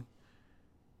do.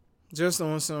 Just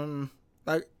on some,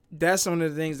 like, that's one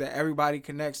of the things that everybody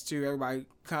connects to, everybody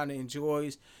kind of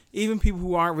enjoys. Even people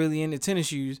who aren't really into tennis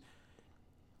shoes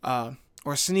or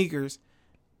sneakers,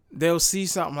 they'll see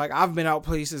something. Like, I've been out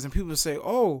places and people say,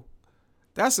 oh,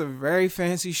 that's a very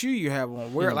fancy shoe you have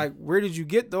on. Where did you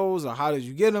get those, or how did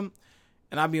you get them?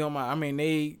 And I'll be on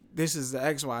this is the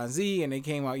X, Y, and Z, and they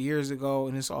came out years ago,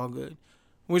 and it's all good.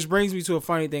 Which brings me to a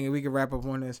funny thing, and we can wrap up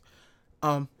on this.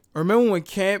 Remember when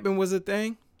camping was a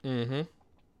thing? Mm-hmm.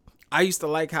 I used to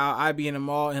like how I'd be in the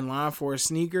mall in line for a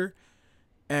sneaker,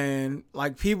 and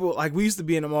like people, like we used to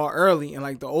be in the mall early, and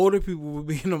like the older people would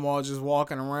be in the mall just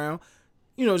walking around,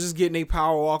 just getting their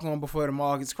power walk on before the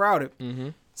mall gets crowded. Mm-hmm.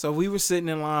 So we were sitting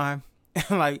in line,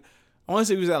 and like I want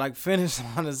to say we was at like Finish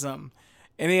Line or something,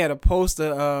 and they had a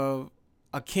poster of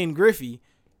a Ken Griffey.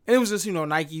 And it was just,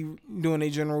 Nike doing a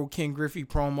general Ken Griffey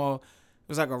promo. It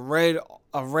was like a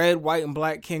red, white, and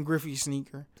black Ken Griffey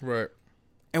sneaker. Right.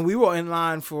 And we were in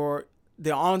line for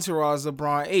the Entourage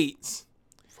LeBron 8s.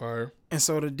 Fire. And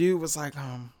so the dude was like,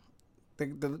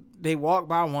 they walked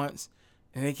by once,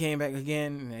 and they came back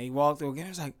again, and they walked through again. It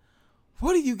was like,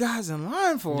 what are you guys in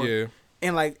line for? Yeah.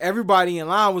 And like everybody in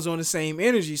line was on the same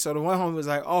energy. So the one homie was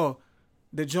like, oh,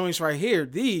 the joints right here,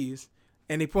 these.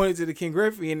 And they pointed to the Ken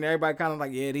Griffey, and everybody kind of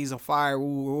like, yeah, these are fire.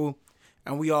 Woo, woo.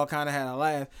 And we all kind of had a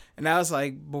laugh. And that was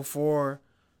like before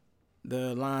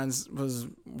the lines was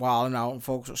wilding out and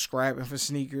folks were scrapping for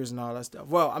sneakers and all that stuff.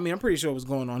 Well, I mean, I'm pretty sure it was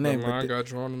going on The then. line got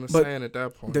drawn in the sand at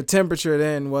that point. The temperature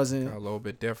then wasn't. Got a little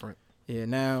bit different. Yeah,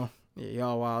 now,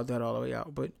 y'all wild that all the way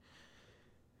out. But,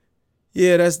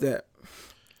 yeah, that's that.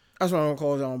 That's what I'm going to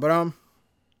close on. But,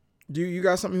 do you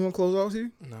got something you want to close off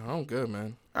to? No, I'm good,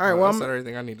 man. All right, well, I said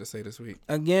everything I need to say this week.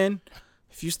 Again,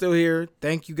 if you're still here,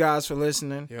 thank you guys for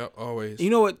listening. Yep, always. You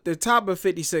know what? The top of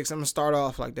 56, I'm going to start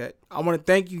off like that. I want to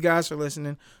thank you guys for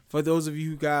listening. For those of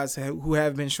you guys who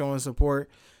have been showing support,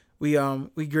 we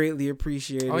greatly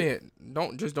appreciate it. Oh, yeah.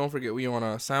 Don't forget, we on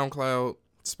SoundCloud,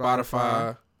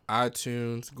 Spotify,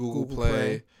 iTunes, Google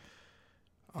Play.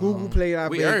 Google Play,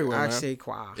 we everywhere, I man. say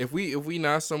qua. If we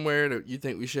not somewhere that you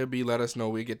think we should be, let us know.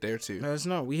 We get there too. Let us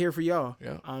know. We here for y'all.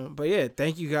 Yeah. But yeah,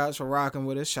 thank you guys for rocking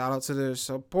with us. Shout out to the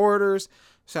supporters.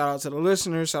 Shout out to the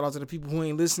listeners. Shout out to the people who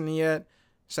ain't listening yet.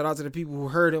 Shout out to the people who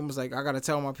heard it and was like, I gotta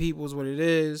tell my peoples what it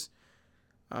is.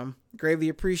 Greatly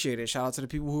appreciate it. Shout out to the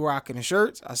people who rocking the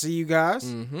shirts. I see you guys.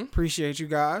 Mm-hmm. Appreciate you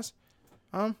guys.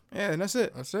 Yeah, and that's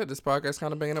it. That's it. This podcast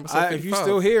kind of banging up. 55. If you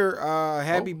still here,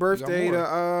 happy birthday we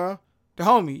got to the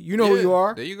homie. You know who you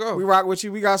are. There you go. We rock with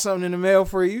you. We got something in the mail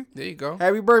for you. There you go.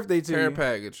 Happy birthday to Care you.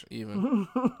 package, even.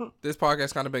 This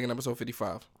podcast kind of banging episode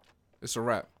 55. It's a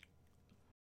wrap.